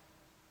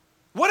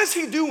 What is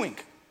He doing?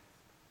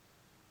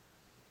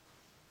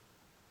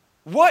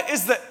 What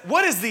is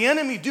the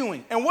enemy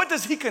doing? And what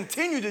does he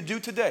continue to do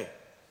today?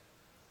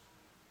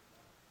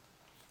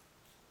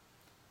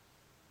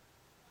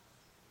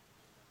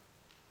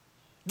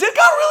 Did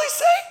God really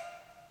say?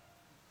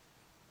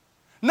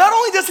 Not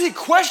only does he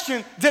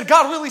question, did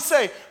God really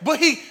say, but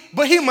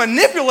he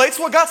manipulates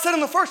what God said in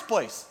the first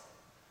place.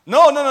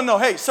 No.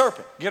 Hey,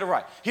 serpent, get it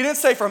right. He didn't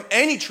say from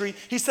any tree.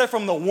 He said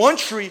from the one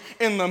tree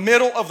in the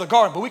middle of the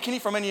garden, but we can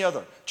eat from any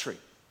other tree.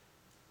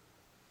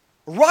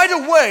 Right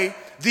away,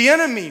 the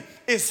enemy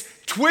is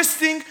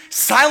twisting,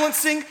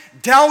 silencing,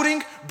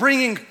 doubting,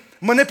 bringing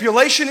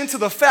manipulation into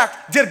the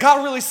fact, did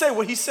God really say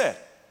what He said?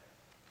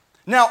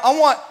 Now, I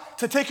want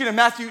to take you to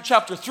Matthew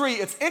chapter 3.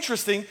 It's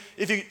interesting.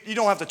 If you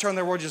don't have to turn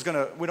there,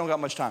 we don't got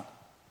much time.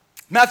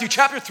 Matthew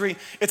chapter 3,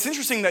 it's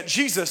interesting that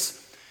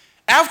Jesus,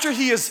 after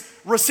He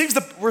receives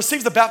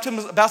the baptism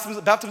of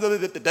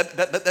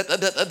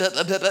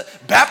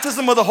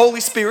the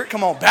Holy Spirit.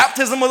 Come on,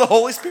 baptism of the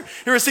Holy Spirit.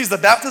 He receives the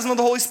baptism of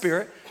the Holy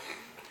Spirit.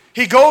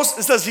 He goes,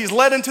 it says He's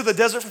led into the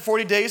desert for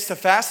 40 days to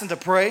fast and to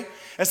pray.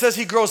 It says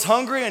He grows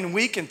hungry and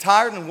weak and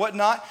tired and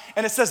whatnot.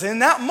 And it says in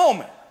that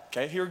moment,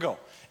 okay, here we go.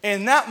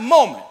 In that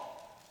moment,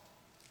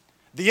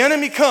 the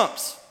enemy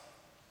comes.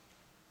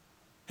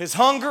 His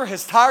hunger,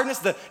 his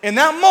tiredness, in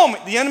that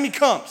moment, the enemy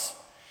comes.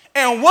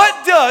 And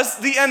what does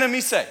the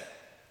enemy say?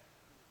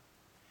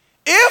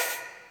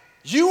 If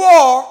you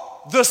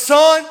are the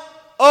Son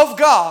of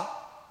God,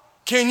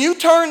 can you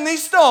turn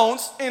these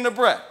stones into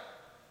bread?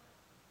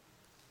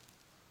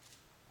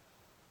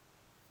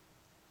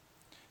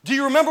 Do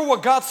you remember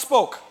what God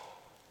spoke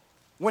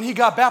when He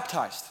got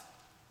baptized?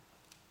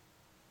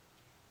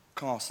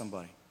 Come on,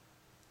 somebody.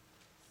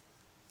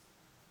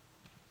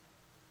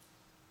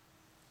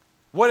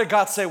 What did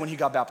God say when He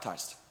got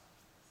baptized?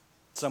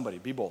 Somebody,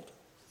 be bold.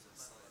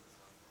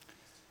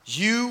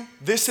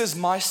 This is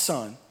my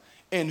Son,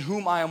 in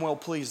whom I am well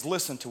pleased.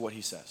 Listen to what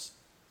He says.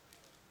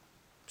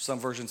 Some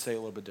versions say it a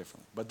little bit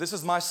differently. But this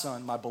is my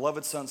Son, my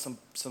beloved Son. Some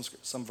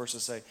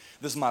verses say,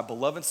 this is my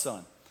beloved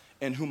Son,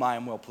 in whom I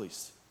am well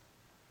pleased.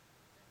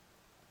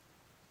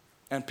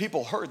 And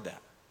people heard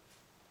that.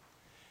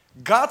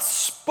 God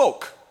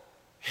spoke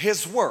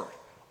His word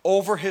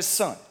over His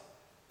Son.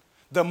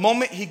 The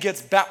moment He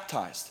gets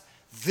baptized,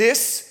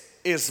 this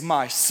is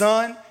my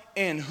Son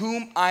in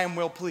whom I am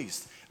well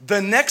pleased.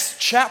 The next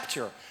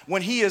chapter,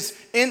 when he is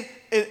in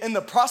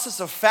the process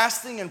of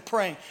fasting and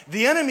praying,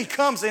 the enemy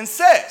comes and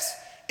says,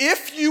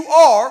 if you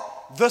are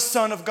the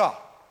Son of God.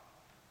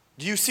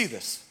 Do you see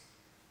this?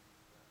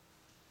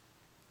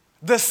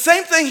 The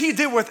same thing he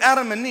did with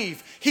Adam and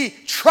Eve, he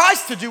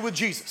tries to do with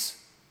Jesus.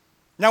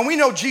 Now we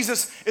know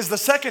Jesus is the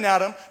second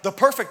Adam, the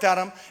perfect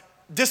Adam.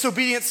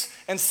 Disobedience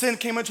and sin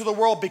came into the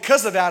world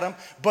because of Adam,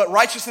 but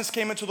righteousness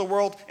came into the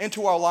world,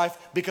 into our life,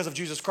 because of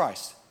Jesus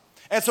Christ.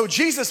 And so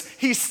Jesus,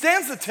 he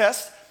stands the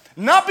test,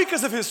 not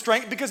because of his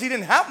strength, because he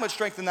didn't have much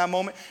strength in that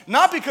moment,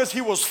 not because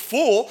he was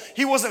full,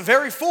 he wasn't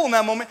very full in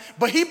that moment,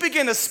 but he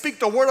began to speak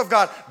the word of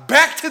God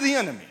back to the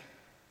enemy.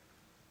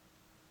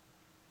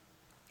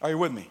 Are you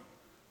with me?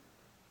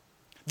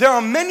 There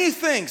are many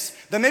things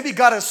that maybe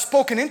God has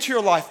spoken into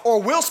your life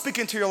or will speak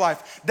into your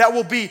life that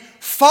will be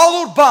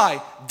followed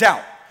by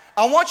doubt.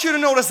 I want you to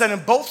notice that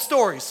in both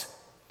stories,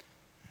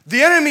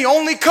 the enemy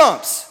only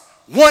comes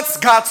once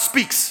God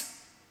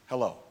speaks.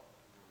 Hello.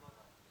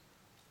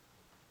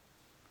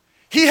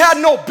 He had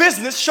no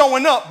business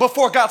showing up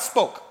before God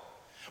spoke.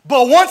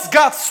 But once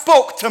God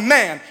spoke to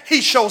man,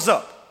 he shows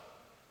up.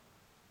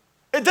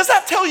 Does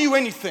that tell you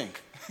anything?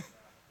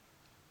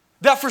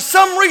 That for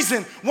some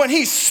reason, when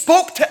he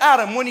spoke to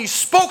Adam, when he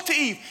spoke to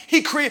Eve,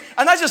 he created,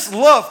 and I just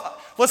love,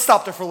 let's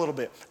stop there for a little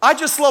bit. I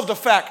just love the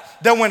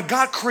fact that when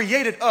God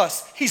created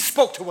us, he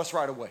spoke to us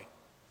right away.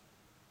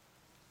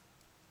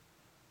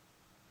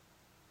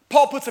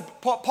 Paul puts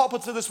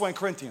it this way in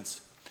Corinthians.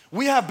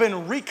 We have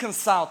been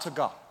reconciled to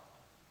God.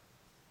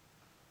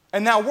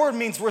 And that word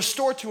means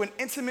restored to an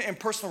intimate and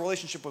personal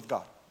relationship with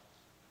God.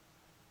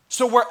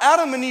 So where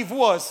Adam and Eve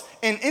was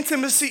in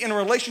intimacy and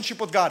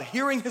relationship with God,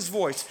 hearing his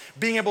voice,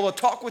 being able to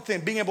talk with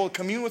him, being able to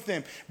commune with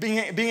him,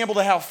 being able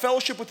to have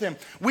fellowship with him,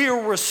 we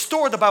are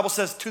restored, the Bible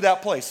says, to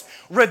that place.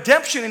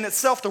 Redemption in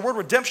itself, the word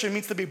redemption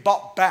means to be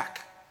bought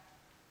back.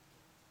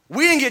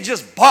 We didn't get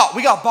just bought,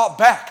 we got bought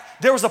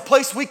back. There was a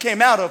place we came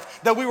out of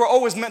that we were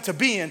always meant to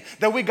be in,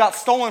 that we got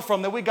stolen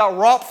from, that we got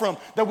robbed from,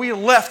 that we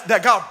left,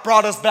 that God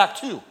brought us back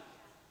to.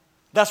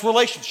 That's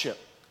relationship.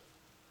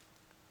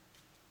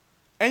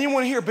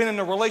 Anyone here been in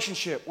a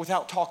relationship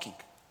without talking?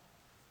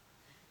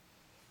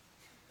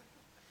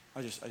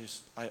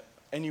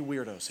 Any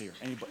weirdos here?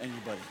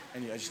 Anybody?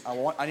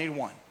 I need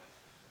one.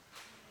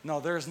 No,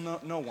 there's no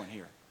one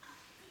here.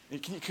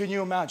 Can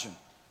you imagine?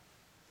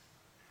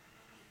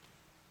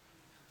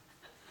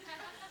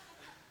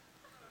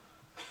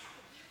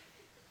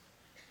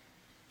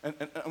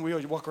 And we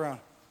walk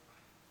around.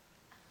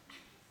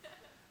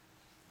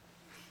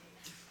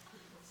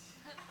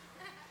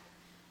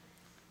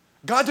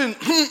 God didn't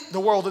the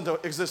world into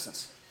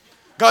existence.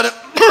 God didn't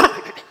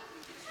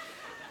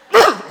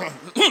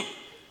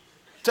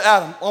to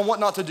Adam on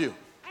what not to do.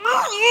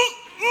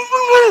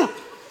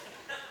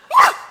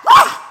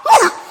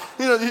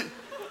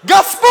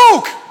 God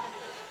spoke.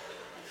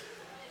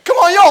 Come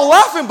on, y'all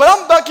laughing, but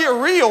I'm about to get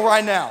real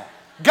right now.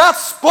 God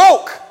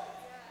spoke.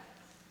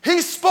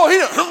 He spoke.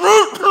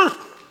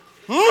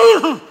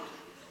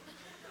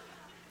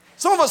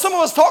 Some of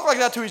us talk like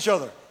that to each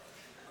other.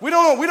 We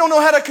don't know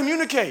how to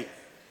communicate.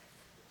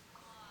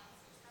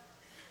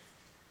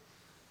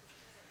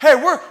 Hey,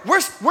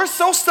 we're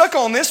so stuck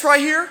on this right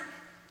here.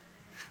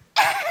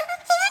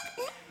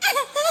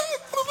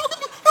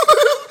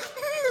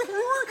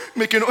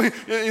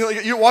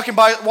 You're walking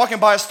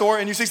by a store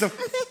and you see some.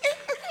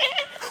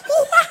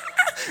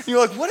 You're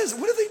like, what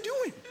are they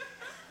doing?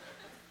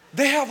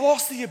 They have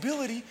lost the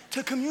ability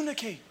to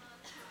communicate.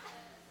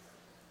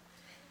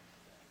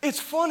 It's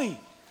funny.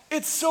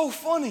 It's so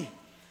funny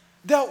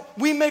that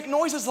we make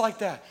noises like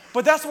that.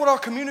 But that's what our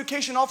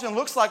communication often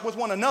looks like with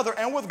one another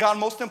and with God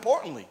most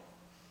importantly.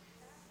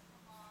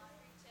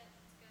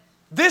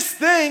 This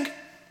thing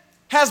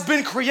has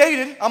been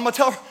created. I'm going to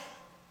tell,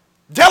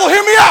 devil,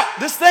 hear me out.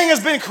 This thing has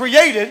been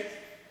created.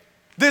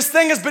 This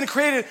thing has been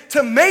created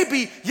to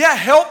maybe,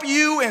 help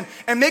you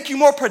and make you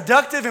more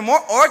productive and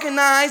more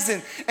organized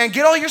and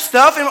get all your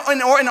stuff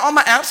and all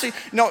my apps.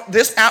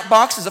 This app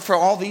box is for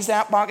all these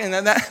app boxes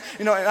and that,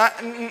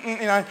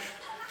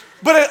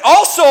 But it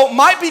also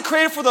might be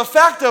created for the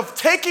fact of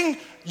taking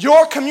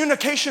your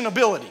communication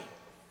ability.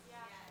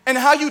 And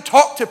how you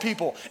talk to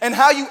people, and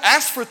how you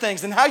ask for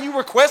things, and how you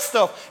request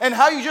stuff, and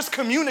how you just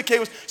communicate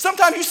with.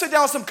 Sometimes you sit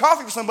down with some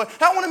coffee with somebody.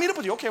 I want to meet up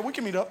with you. Okay, we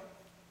can meet up.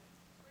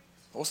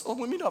 Let's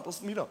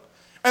meet up.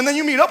 And then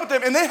you meet up with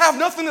them, and they have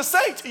nothing to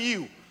say to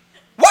you.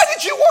 Why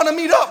did you want to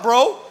meet up,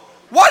 bro?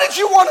 Why did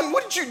you want to?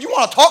 You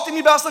want to talk to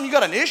me about something? You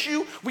got an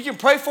issue we can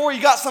pray for? You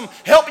got some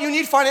help you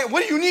need?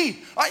 What do you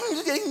need?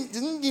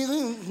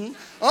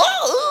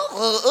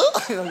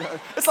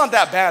 It's not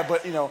that bad,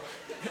 but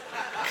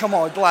come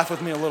on, laugh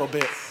with me a little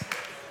bit.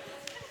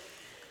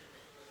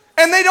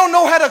 And they don't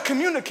know how to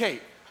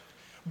communicate.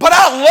 But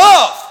I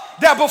love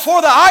that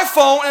before the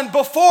iPhone and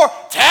before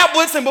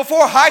tablets and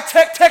before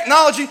high-tech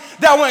technology,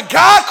 that when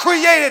God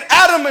created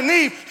Adam and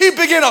Eve, he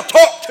began to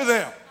talk to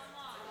them.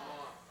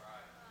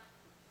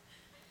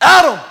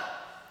 Adam,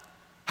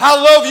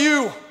 I love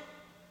you.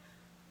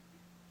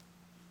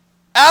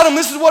 Adam,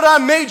 this is what I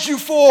made you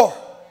for.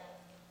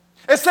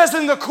 It says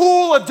in the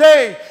cool of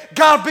day,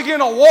 God began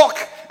to walk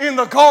in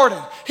the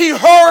garden. He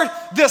heard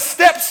the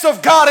steps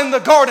of God in the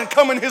garden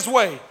coming his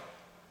way.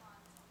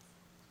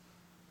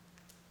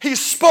 He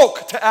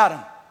spoke to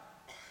Adam.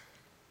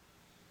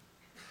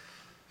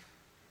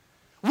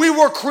 We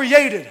were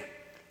created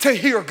to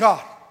hear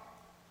God.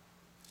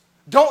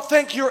 Don't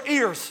think your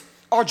ears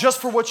are just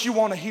for what you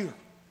want to hear.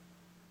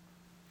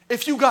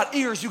 If you got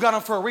ears, you got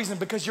them for a reason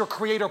because your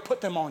Creator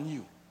put them on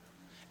you.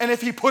 And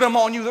if he put them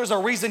on you, there's a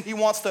reason he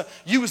wants to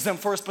use them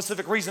for a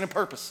specific reason and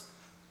purpose.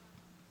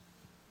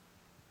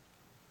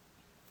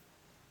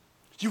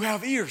 You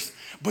have ears,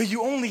 but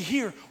you only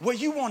hear what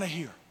you want to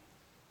hear.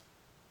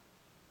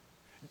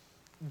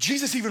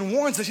 Jesus even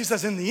warns us, he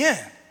says, in the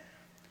end,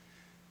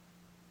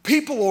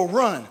 people will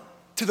run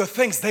to the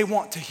things they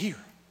want to hear.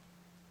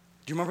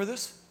 Do you remember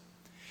this?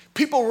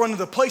 People run to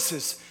the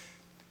places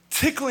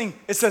tickling.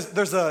 It says,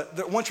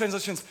 one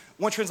translation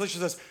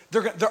says,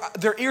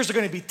 their ears are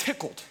going to be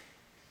tickled.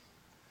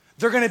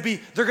 They're going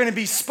to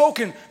be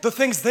spoken the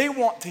things they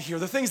want to hear,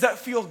 the things that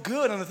feel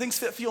good and the things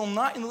that feel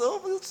nice, and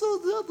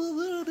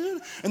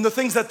the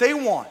things that they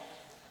want.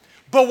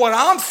 But what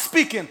I'm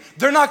speaking,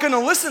 they're not going to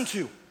listen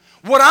to.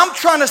 What I'm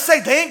trying to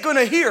say, they ain't going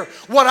to hear.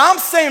 What I'm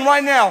saying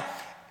right now,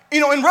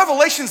 in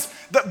Revelations,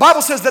 the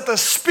Bible says that the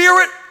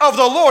Spirit of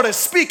the Lord is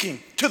speaking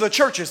to the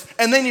churches,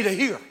 and they need to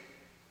hear.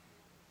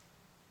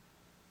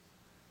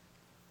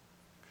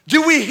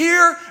 Do we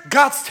hear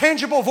God's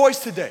tangible voice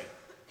today?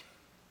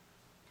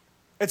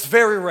 It's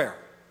very rare.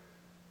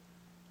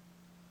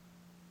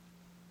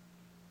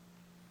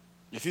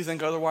 If you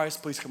think otherwise,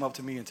 please come up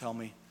to me and tell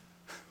me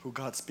who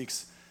God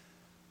speaks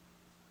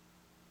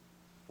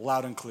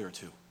loud and clear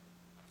to.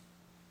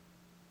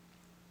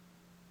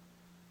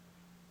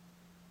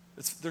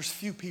 There's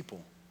few people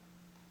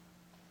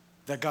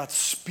that God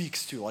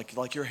speaks to,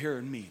 like you're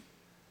hearing me.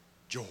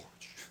 George,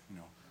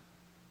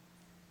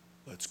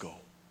 let's go.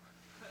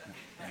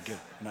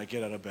 And I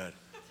get out of bed.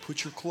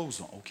 Put your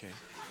clothes on, okay.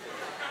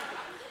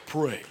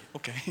 Pray,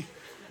 okay.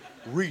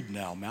 Read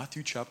now,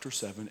 Matthew chapter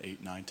 7,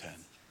 8, 9, 10.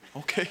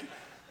 Okay.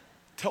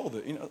 Tell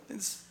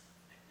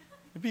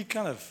it'd be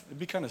kind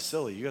of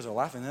silly. You guys are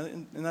laughing,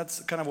 and that's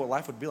kind of what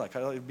life would be like.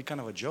 It'd be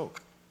kind of a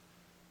joke.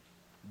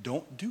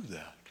 Don't do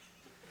that.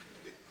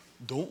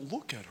 Don't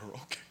look at her,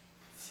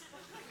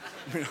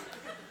 okay.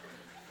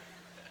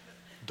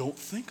 Don't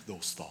think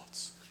those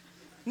thoughts.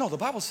 No, the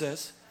Bible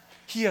says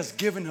he has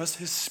given us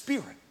his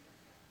Spirit.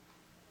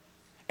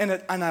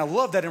 And I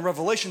love that in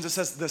Revelations it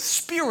says the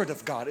Spirit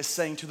of God is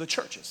saying to the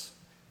churches.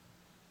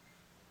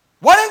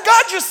 Why didn't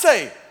God just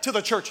say to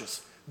the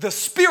churches? The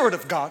Spirit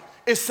of God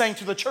is saying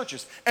to the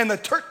churches. And the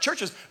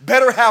churches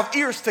better have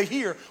ears to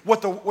hear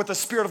what the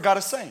Spirit of God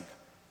is saying.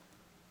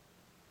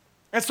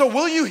 And so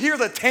will you hear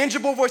the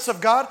tangible voice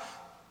of God?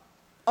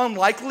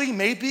 Unlikely,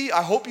 maybe.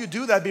 I hope you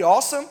do. That'd be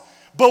awesome.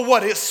 But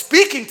what is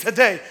speaking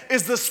today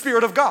is the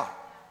Spirit of God.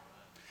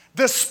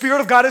 The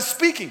Spirit of God is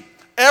speaking.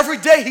 Every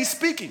day he's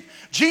speaking.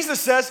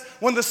 Jesus says,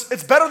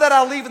 it's better that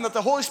I leave and that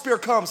the Holy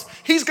Spirit comes.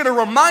 He's going to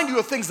remind you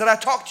of things that I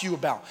talked to you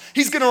about.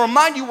 He's going to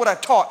remind you what I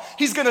taught.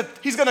 He's going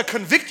to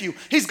convict you.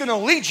 He's going to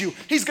lead you.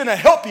 He's going to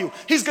help you.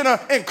 He's going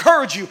to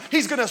encourage you.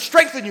 He's going to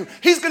strengthen you.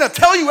 He's going to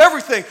tell you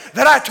everything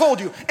that I told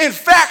you. In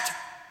fact,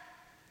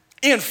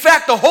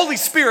 the Holy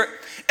Spirit,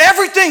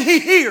 everything he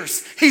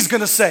hears, he's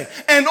going to say.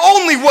 And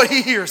only what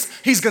he hears,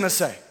 he's going to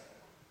say.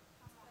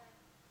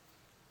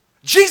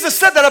 Jesus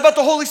said that about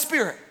the Holy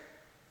Spirit.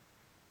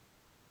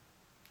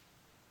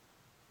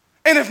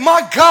 And if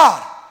my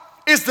God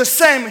is the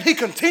same and he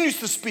continues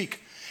to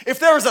speak, if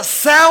there is a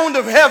sound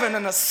of heaven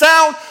and a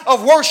sound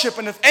of worship,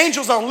 and if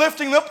angels are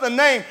lifting up the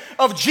name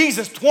of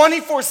Jesus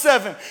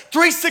 24/7,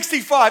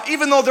 365,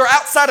 even though they're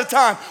outside of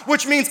time,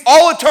 which means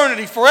all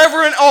eternity,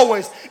 forever and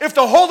always, if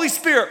the Holy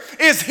Spirit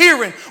is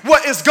hearing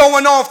what is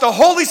going on, if the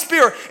Holy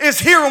Spirit is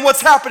hearing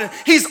what's happening,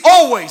 he's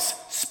always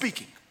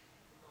speaking.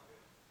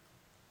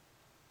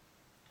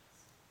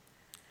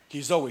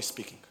 He's always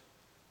speaking.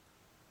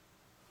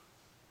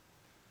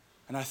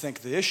 And I think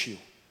the issue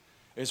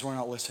is we're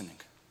not listening.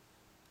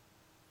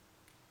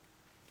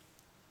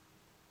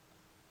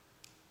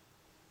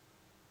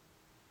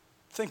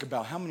 Think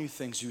about how many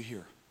things you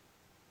hear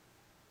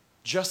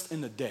just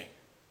in a day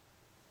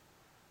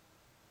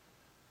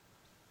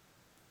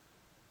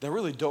that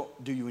really don't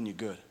do you any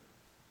good.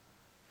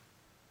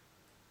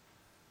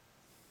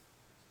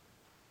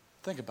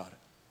 Think about it.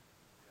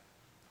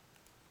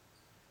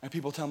 And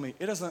people tell me,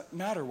 it doesn't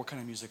matter what kind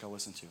of music I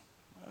listen to.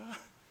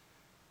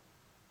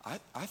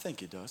 I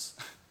think it does.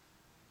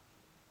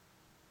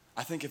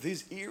 I think if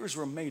these ears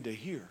were made to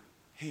hear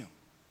him,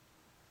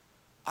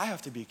 I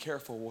have to be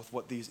careful with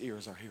what these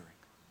ears are hearing.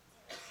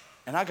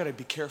 And I got to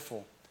be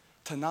careful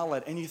to not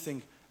let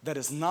anything that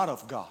is not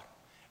of God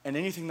and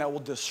anything that will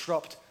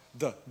disrupt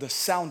the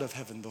sound of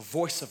heaven, the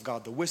voice of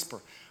God, the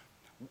whisper.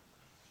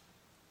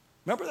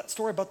 Remember that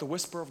story about the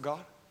whisper of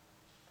God?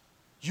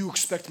 You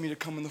expect me to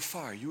come in the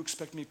fire. You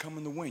expect me to come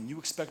in the wind. You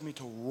expect me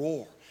to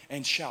roar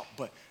and shout,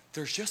 but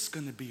there's just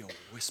going to be a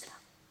whisper.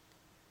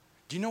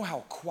 Do you know how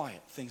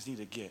quiet things need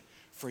to get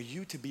for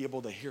you to be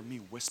able to hear me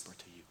whisper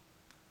to you?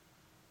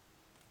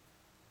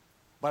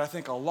 But I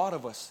think a lot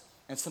of us,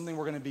 and something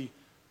we're going to be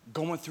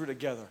going through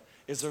together,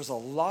 is there's a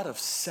lot of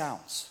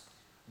sounds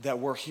that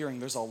we're hearing.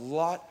 There's a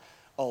lot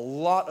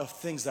of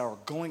things that are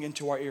going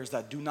into our ears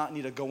that do not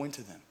need to go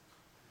into them.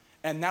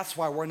 And that's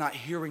why we're not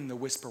hearing the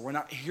whisper. We're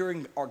not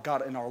hearing our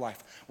God in our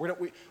life.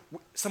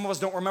 Some of us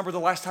don't remember the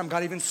last time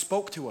God even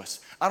spoke to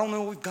us. I don't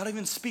know if God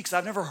even speaks.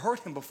 I've never heard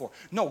him before.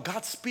 No,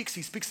 God speaks.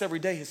 He speaks every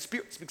day. His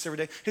Spirit speaks every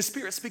day. His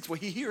Spirit speaks what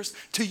he hears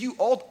to you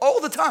all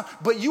the time.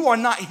 But you are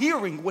not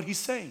hearing what he's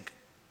saying.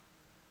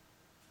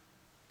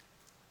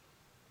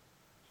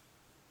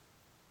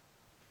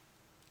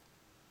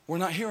 We're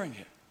not hearing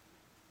it.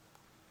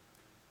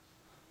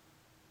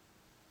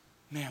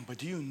 Man, but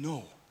do you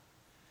know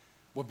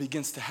what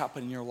begins to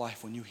happen in your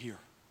life when you hear?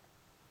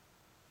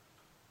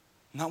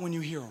 Not when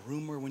you hear a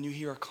rumor, when you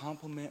hear a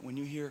compliment, when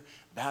you hear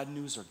bad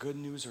news or good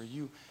news, or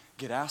you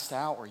get asked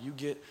out, or you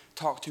get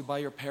talked to by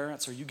your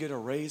parents, or you get a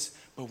raise,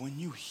 but when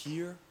you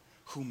hear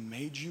who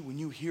made you, when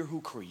you hear who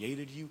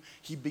created you,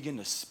 he begin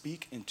to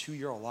speak into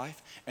your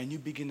life, and you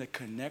begin to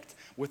connect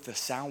with the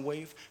sound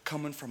wave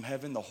coming from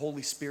heaven, the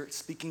Holy Spirit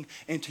speaking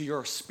into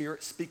your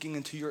spirit, speaking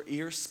into your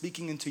ears,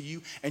 speaking into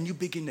you, and you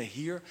begin to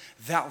hear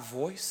that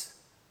voice.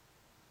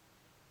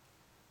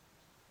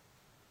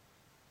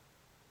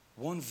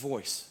 One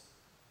voice,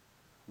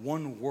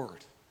 one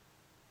word,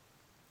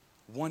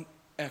 one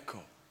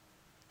echo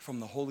from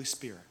the Holy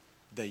Spirit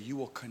that you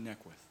will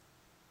connect with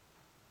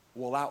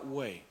will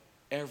outweigh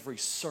every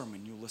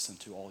sermon you listen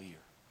to all year.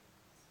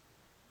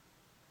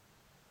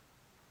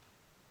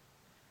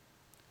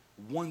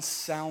 One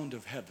sound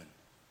of heaven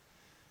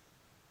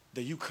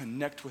that you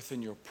connect with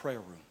in your prayer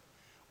room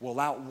will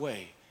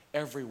outweigh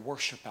every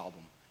worship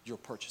album you're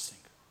purchasing.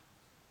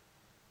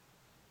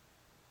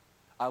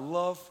 I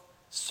love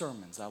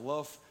sermons. I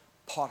love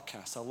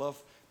podcasts. I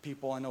love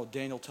people. I know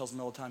Daniel tells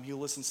me all the time he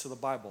listens to the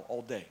Bible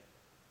all day.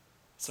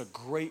 It's a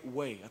great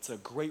way. It's a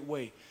great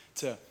way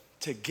to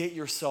get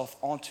yourself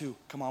onto,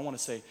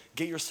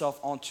 get yourself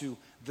onto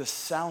the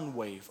sound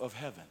wave of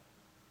heaven.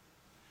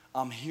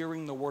 I'm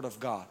hearing the Word of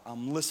God.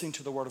 I'm listening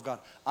to the Word of God.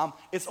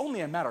 It's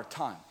only a matter of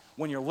time.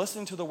 When you're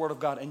listening to the Word of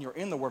God and you're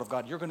in the Word of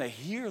God, you're going to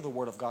hear the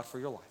Word of God for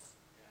your life.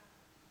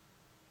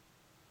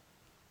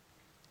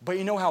 But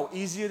you know how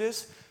easy it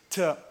is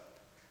to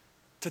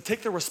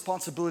take the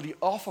responsibility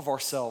off of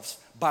ourselves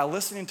by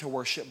listening to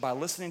worship, by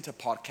listening to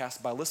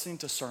podcasts, by listening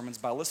to sermons,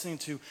 by listening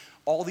to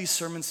all these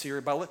sermon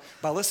series,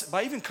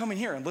 by even coming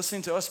here and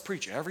listening to us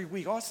preach every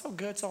week. Oh, it's so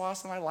good, so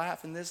awesome. I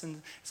laugh and this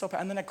and so,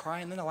 and then I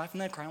cry and then I laugh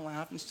and then I cry and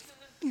laugh and it's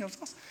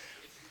awesome.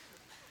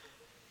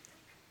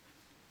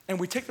 And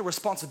we take the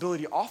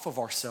responsibility off of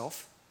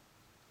ourselves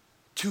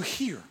to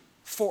hear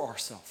for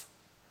ourselves,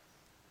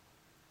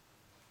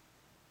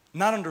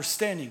 not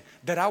understanding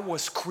that I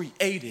was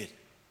created.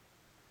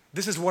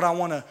 This is what I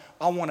want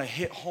to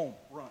hit home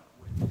run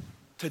with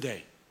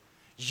today.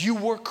 You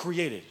were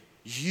created.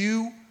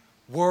 You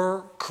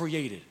were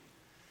created.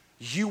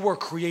 You were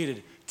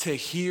created to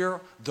hear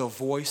the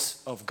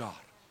voice of God.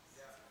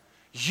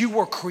 You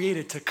were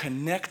created to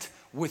connect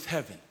with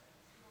heaven.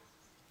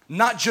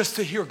 Not just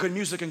to hear good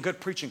music and good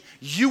preaching.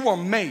 You were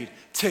made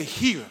to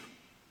hear.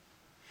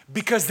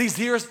 Because these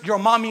ears, your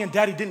mommy and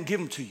daddy didn't give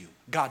them to you.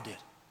 God did.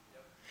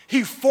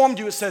 He formed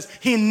you, it says.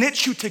 He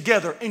knit you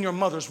together in your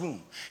mother's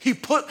womb. He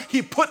put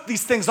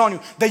these things on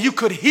you that you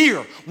could hear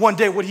one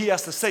day what he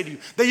has to say to you.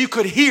 That you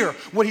could hear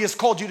what he has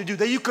called you to do.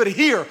 That you could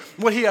hear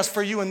what he has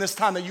for you in this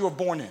time that you were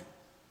born in.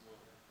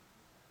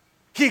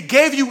 He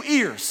gave you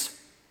ears.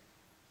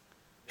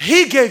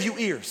 He gave you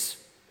ears.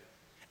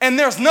 And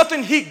there's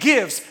nothing he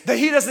gives that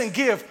he doesn't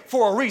give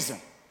for a reason.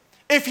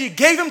 If he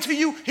gave them to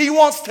you, he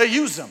wants to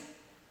use them.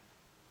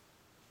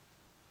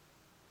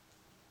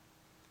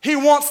 He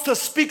wants to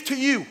speak to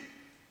you.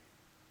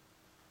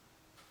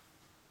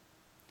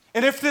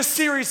 And if this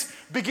series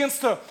begins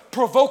to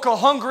provoke a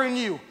hunger in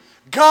you,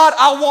 God,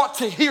 I want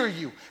to hear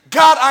you.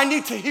 God, I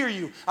need to hear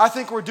you. I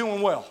think we're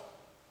doing well.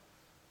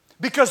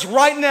 Because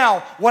right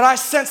now, what I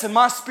sense in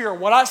my spirit,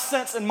 what I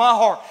sense in my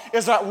heart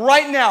is that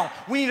right now,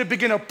 we need to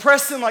begin to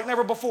press in like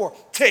never before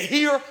to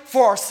hear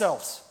for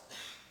ourselves.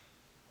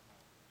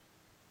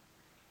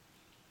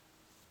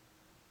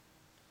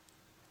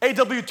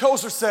 A.W.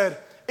 Tozer said,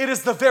 it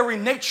is the very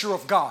nature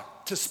of God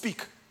to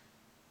speak.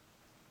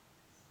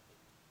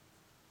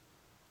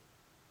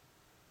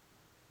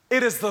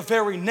 It is the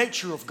very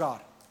nature of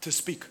God to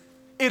speak.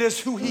 It is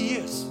who he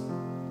is.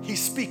 He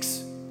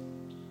speaks.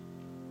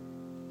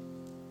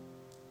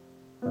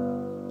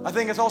 I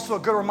think it's also a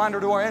good reminder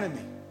to our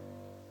enemy.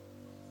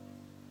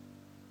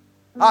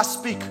 I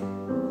speak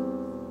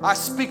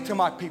to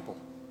my people.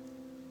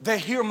 They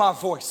hear my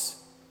voice.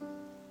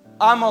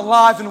 I'm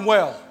alive and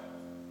well.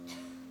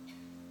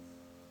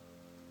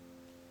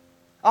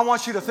 I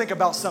want you to think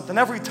about something.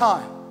 Every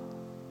time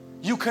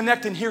you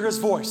connect and hear his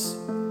voice,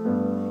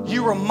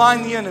 you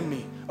remind the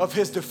enemy of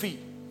his defeat.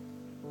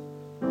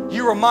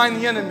 You remind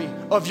the enemy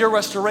of your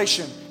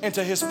restoration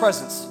into his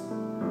presence.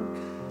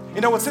 You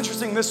know what's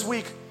interesting? This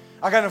week,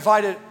 I got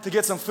invited to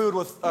get some food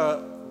with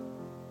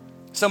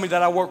somebody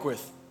that I work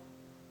with.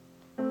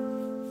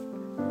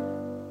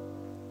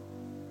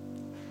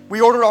 we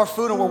ordered our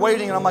food and we're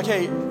waiting, and I'm like,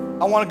 hey,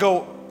 I want to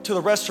go to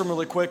the restroom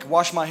really quick,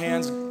 wash my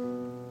hands,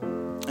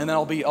 and then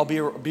I'll be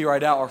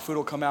right out. Our food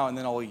will come out, and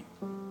then I'll eat.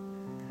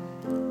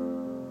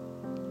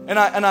 And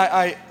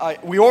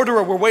we order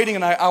it, we're waiting,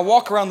 and I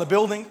walk around the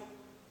building.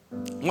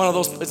 One of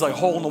those, it's like a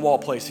hole in the wall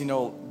place,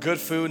 good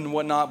food and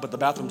whatnot, but the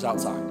bathroom's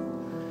outside.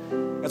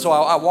 And so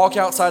I walk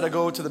outside, I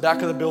go to the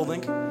back of the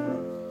building,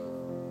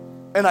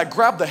 and I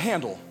grab the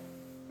handle.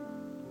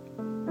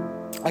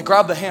 I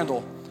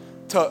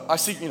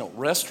see,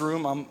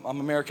 restroom, I'm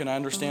American, I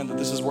understand that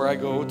this is where I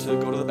go to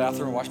the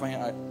bathroom and wash my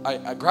hands.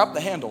 I grab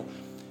the handle,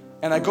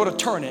 and I go to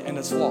turn it, and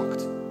it's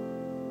locked.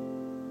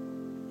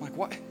 I'm like,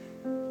 what?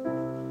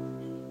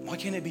 Why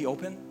can't it be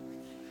open?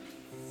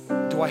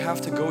 Do I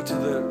have to go to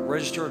the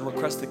register and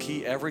request the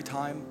key every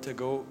time to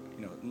go?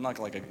 Not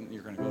like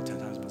you're going to go 10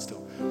 times, but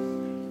still.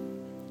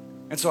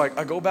 And so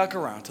I go back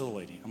around to the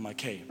lady. I'm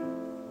like, hey.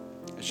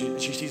 And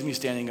she sees me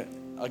standing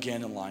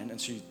again in line, and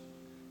she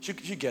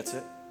gets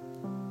it.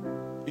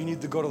 You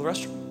need to go to the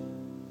restroom.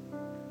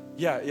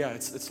 Yeah,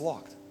 it's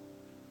locked.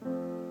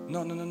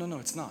 No,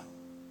 it's not.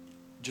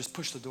 Just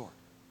push the door.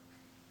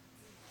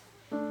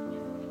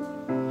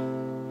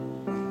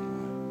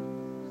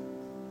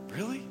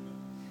 Really?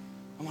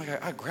 I'm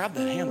like, I grabbed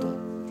that handle.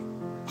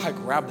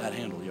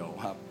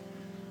 Yo.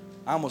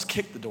 I almost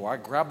kicked the door. I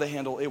grabbed the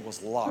handle. It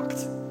was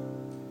locked.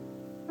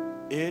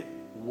 And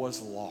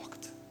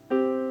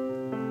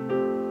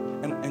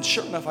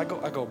sure enough, I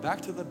go back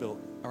to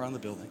around the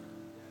building.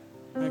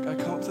 I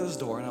come up to this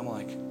door, and I'm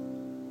like,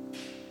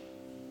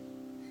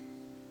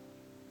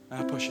 and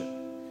I push it.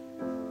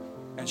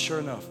 And sure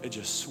enough, it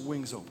just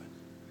swings open.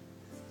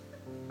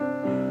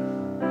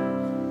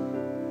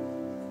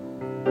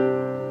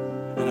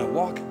 And I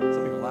walk, some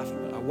people are laughing,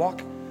 but I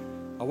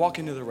walk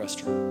into the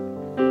restroom.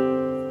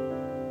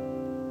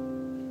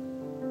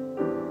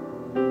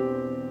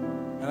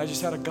 And I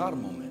just had a God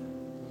moment.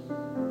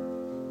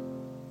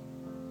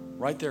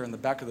 Right there in the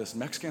back of this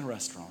Mexican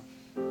restaurant.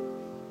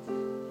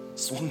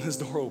 Swung this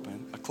door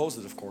open. I closed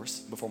it, of course,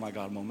 before my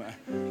God moment.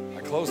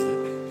 I closed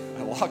it.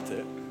 I locked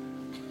it.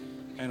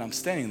 And I'm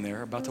standing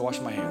there about to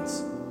wash my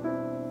hands.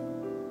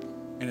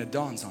 And it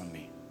dawns on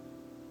me.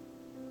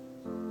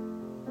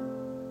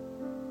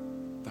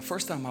 The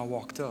first time I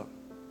walked up,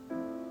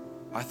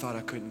 I thought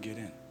I couldn't get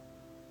in.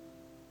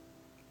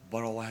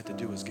 But all I had to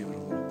do was give it a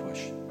little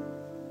push.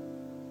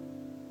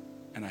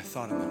 And I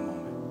thought in that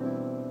moment,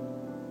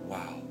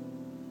 wow,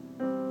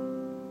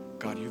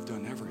 God, you've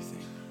done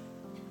everything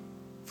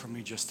for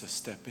me just to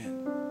step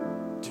in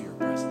to your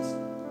presence.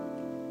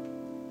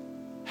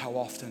 How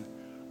often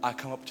I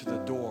come up to the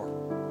door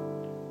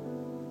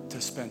to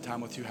spend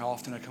time with you. How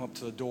often I come up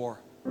to the door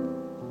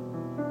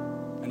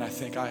and I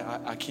think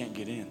I can't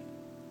get in.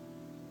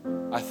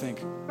 I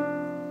think,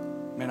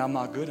 man, I'm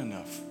not good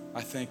enough.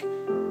 I think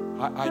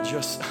I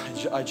just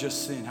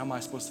sinned. How am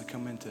I supposed to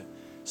come in to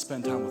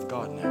spend time with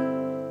God now?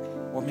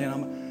 Or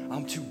man,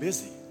 I'm too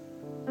busy.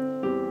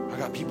 I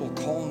got people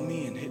calling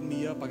me and hitting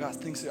me up. I got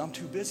things I'm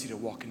too busy to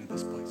walk into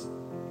this place.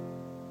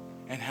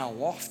 And how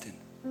often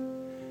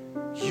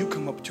you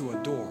come up to a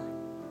door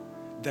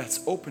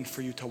that's open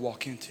for you to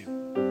walk into,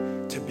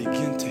 to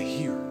begin to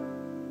hear,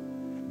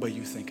 but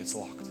you think it's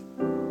locked.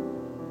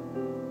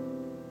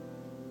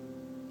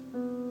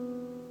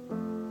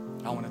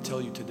 I want to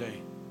tell you today,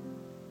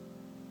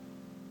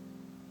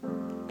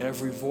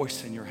 every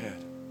voice in your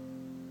head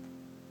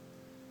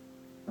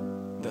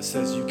that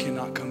says you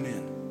cannot come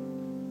in,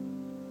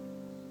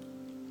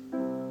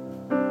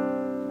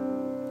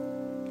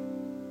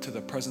 to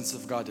the presence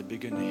of God to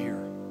begin to hear,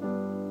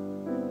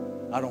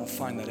 I don't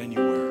find that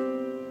anywhere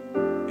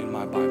in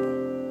my Bible.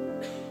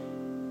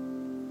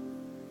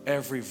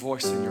 Every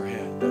voice in your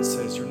head that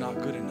says you're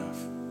not good enough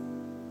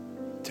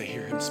to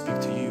hear him speak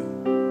to you,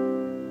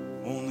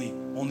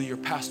 only your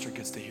pastor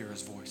gets to hear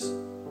his voice.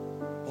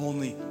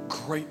 Only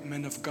great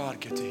men of God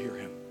get to hear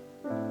him.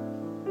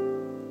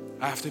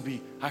 I have to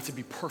be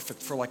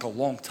perfect for like a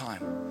long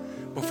time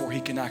before he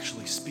can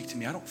actually speak to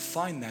me. I don't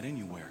find that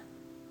anywhere.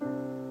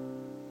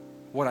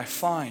 What I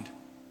find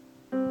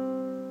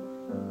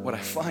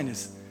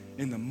is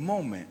in the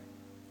moment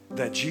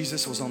that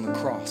Jesus was on the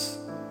cross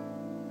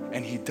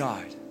and he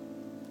died.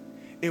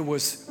 It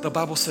was, the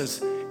Bible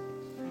says,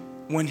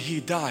 when he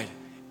died,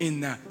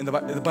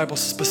 the Bible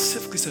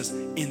specifically says,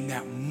 in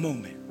that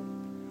moment,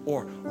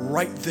 or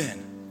right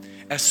then,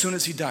 as soon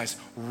as he dies,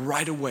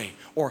 right away,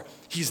 or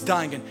he's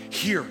dying, and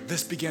here,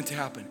 this began to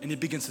happen, and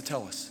it begins to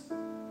tell us.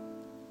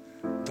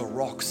 The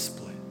rocks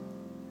split,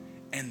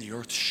 and the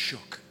earth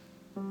shook,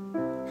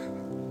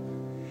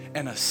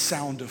 and a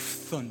sound of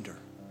thunder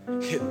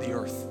hit the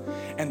earth,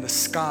 and the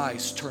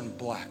skies turned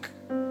black,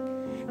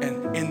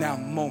 and in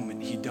that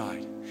moment, he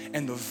died,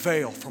 and the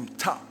veil from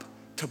top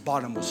to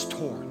bottom was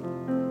torn.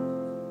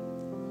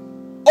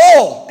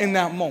 All in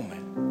that moment,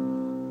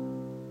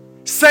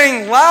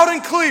 saying loud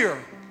and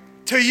clear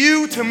to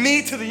you, to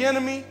me, to the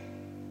enemy,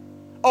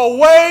 a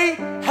way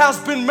has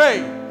been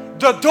made.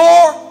 The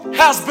door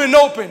has been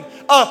opened.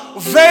 A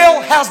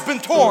veil has been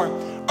torn.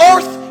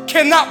 Earth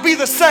cannot be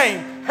the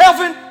same.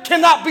 Heaven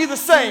cannot be the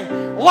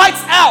same.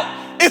 Lights out.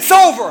 It's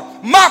over.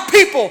 My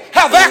people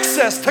have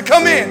access to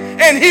come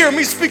in and hear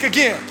me speak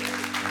again.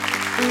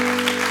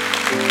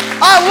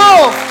 I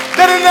love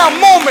that in that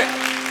moment,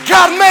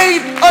 God made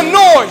a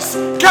noise.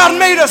 God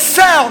made a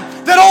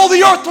sound that all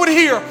the earth would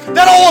hear,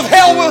 that all of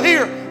hell will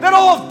hear, that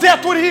all of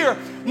death would hear.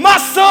 My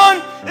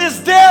son is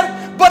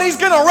dead, but he's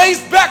going to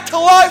raise back to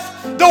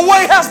life. The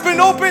way has been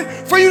opened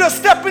for you to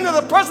step into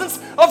the presence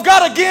of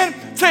God again,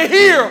 to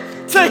hear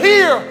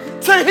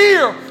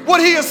what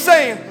he is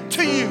saying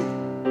to you.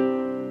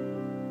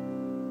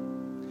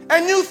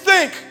 And you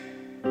think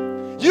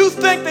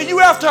that you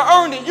have to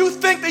earn it. You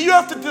think that you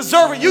have to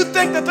deserve it. You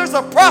think that there's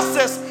a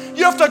process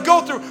you have to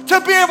go through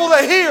to be able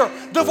to hear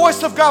the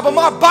voice of God. But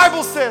my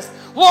Bible says,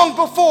 long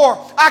before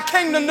I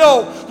came to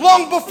know,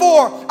 long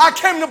before I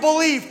came to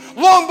believe,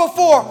 long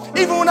before,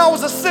 even when I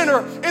was a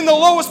sinner in the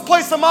lowest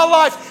place of my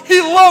life,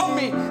 he loved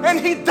me and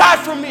he died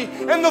for me,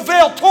 and the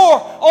veil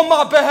tore on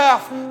my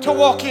behalf to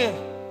walk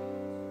in.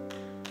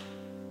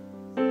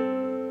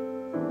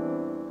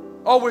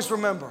 Always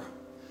remember,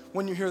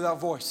 when you hear that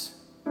voice,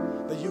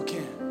 that you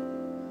can.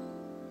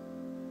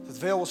 The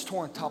veil was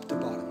torn top to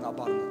bottom, not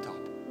bottom to top.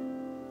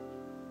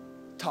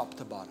 Top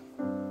to bottom.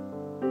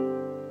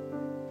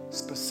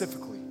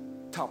 Specifically,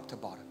 top to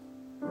bottom.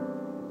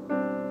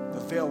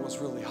 The veil was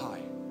really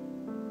high.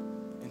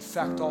 In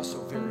fact,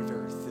 also very,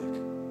 very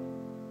thick.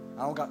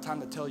 I don't got time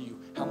to tell you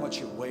how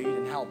much it weighed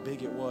and how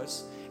big it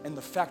was, and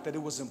the fact that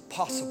it was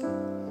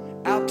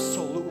impossible,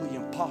 absolutely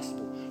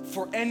impossible,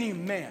 for any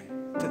man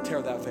to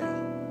tear that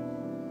veil.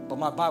 But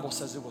my Bible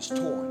says it was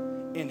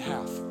torn in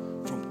half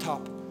from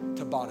top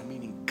to bottom,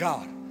 meaning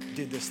God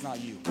did this, not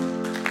you.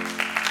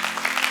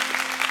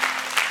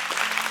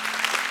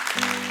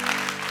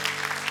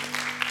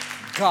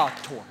 God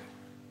tore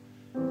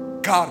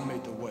it. God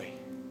made the way.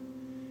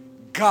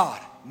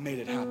 God made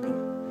it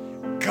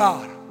happen.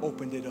 God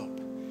opened it up.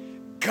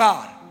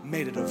 God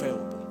made it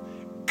available.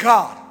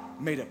 God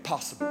made it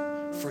possible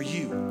for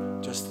you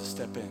just to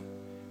step in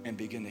and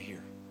begin to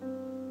hear.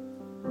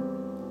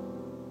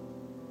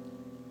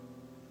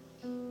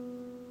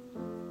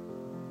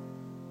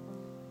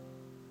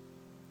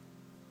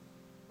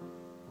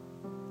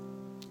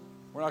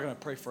 We're not going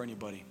to pray for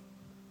anybody.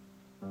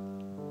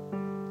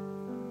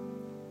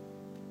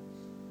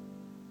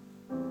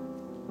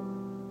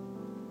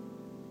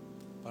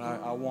 But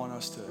I want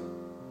us to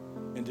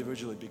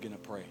individually begin to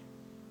pray.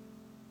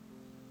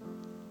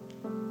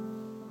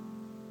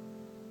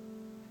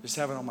 Just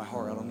have it on my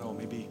heart. I don't know,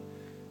 maybe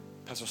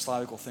Pastor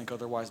Slavik will think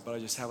otherwise, but I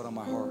just have it on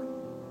my heart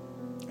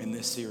in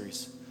this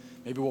series.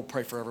 Maybe we'll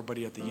pray for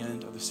everybody at the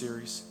end of the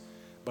series,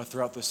 but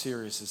throughout the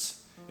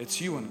series, it's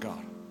you and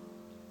God.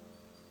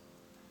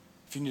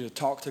 If you need to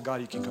talk to God,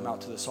 you can come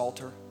out to this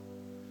altar.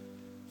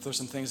 If there's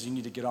some things you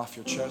need to get off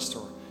your chest,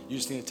 or you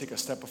just need to take a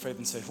step of faith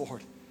and say,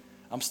 Lord,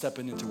 I'm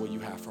stepping into what you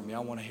have for me. I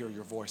want to hear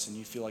your voice, and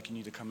you feel like you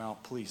need to come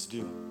out, please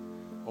do.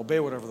 Obey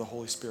whatever the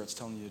Holy Spirit's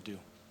telling you to do.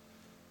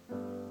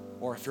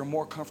 Or if you're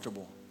more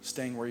comfortable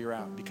staying where you're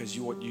at because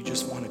you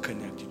just want to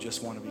connect, you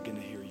just want to begin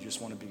to hear, you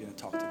just want to begin to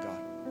talk to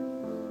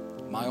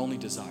God. My only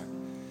desire,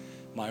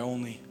 my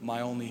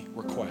only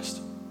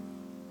request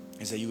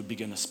is that you would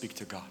begin to speak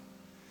to God.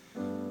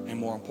 And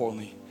more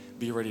importantly,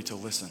 be ready to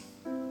listen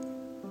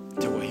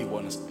to what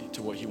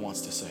he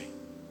wants to say.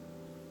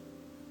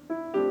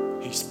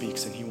 He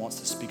speaks, and he wants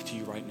to speak to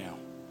you right now.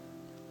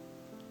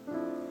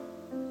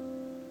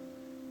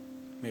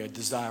 May a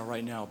desire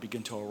right now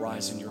begin to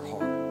arise in your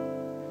heart.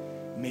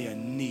 May a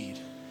need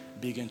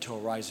begin to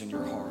arise in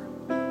your heart.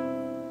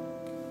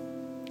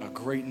 A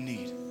great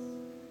need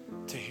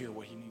to hear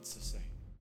what he needs to say.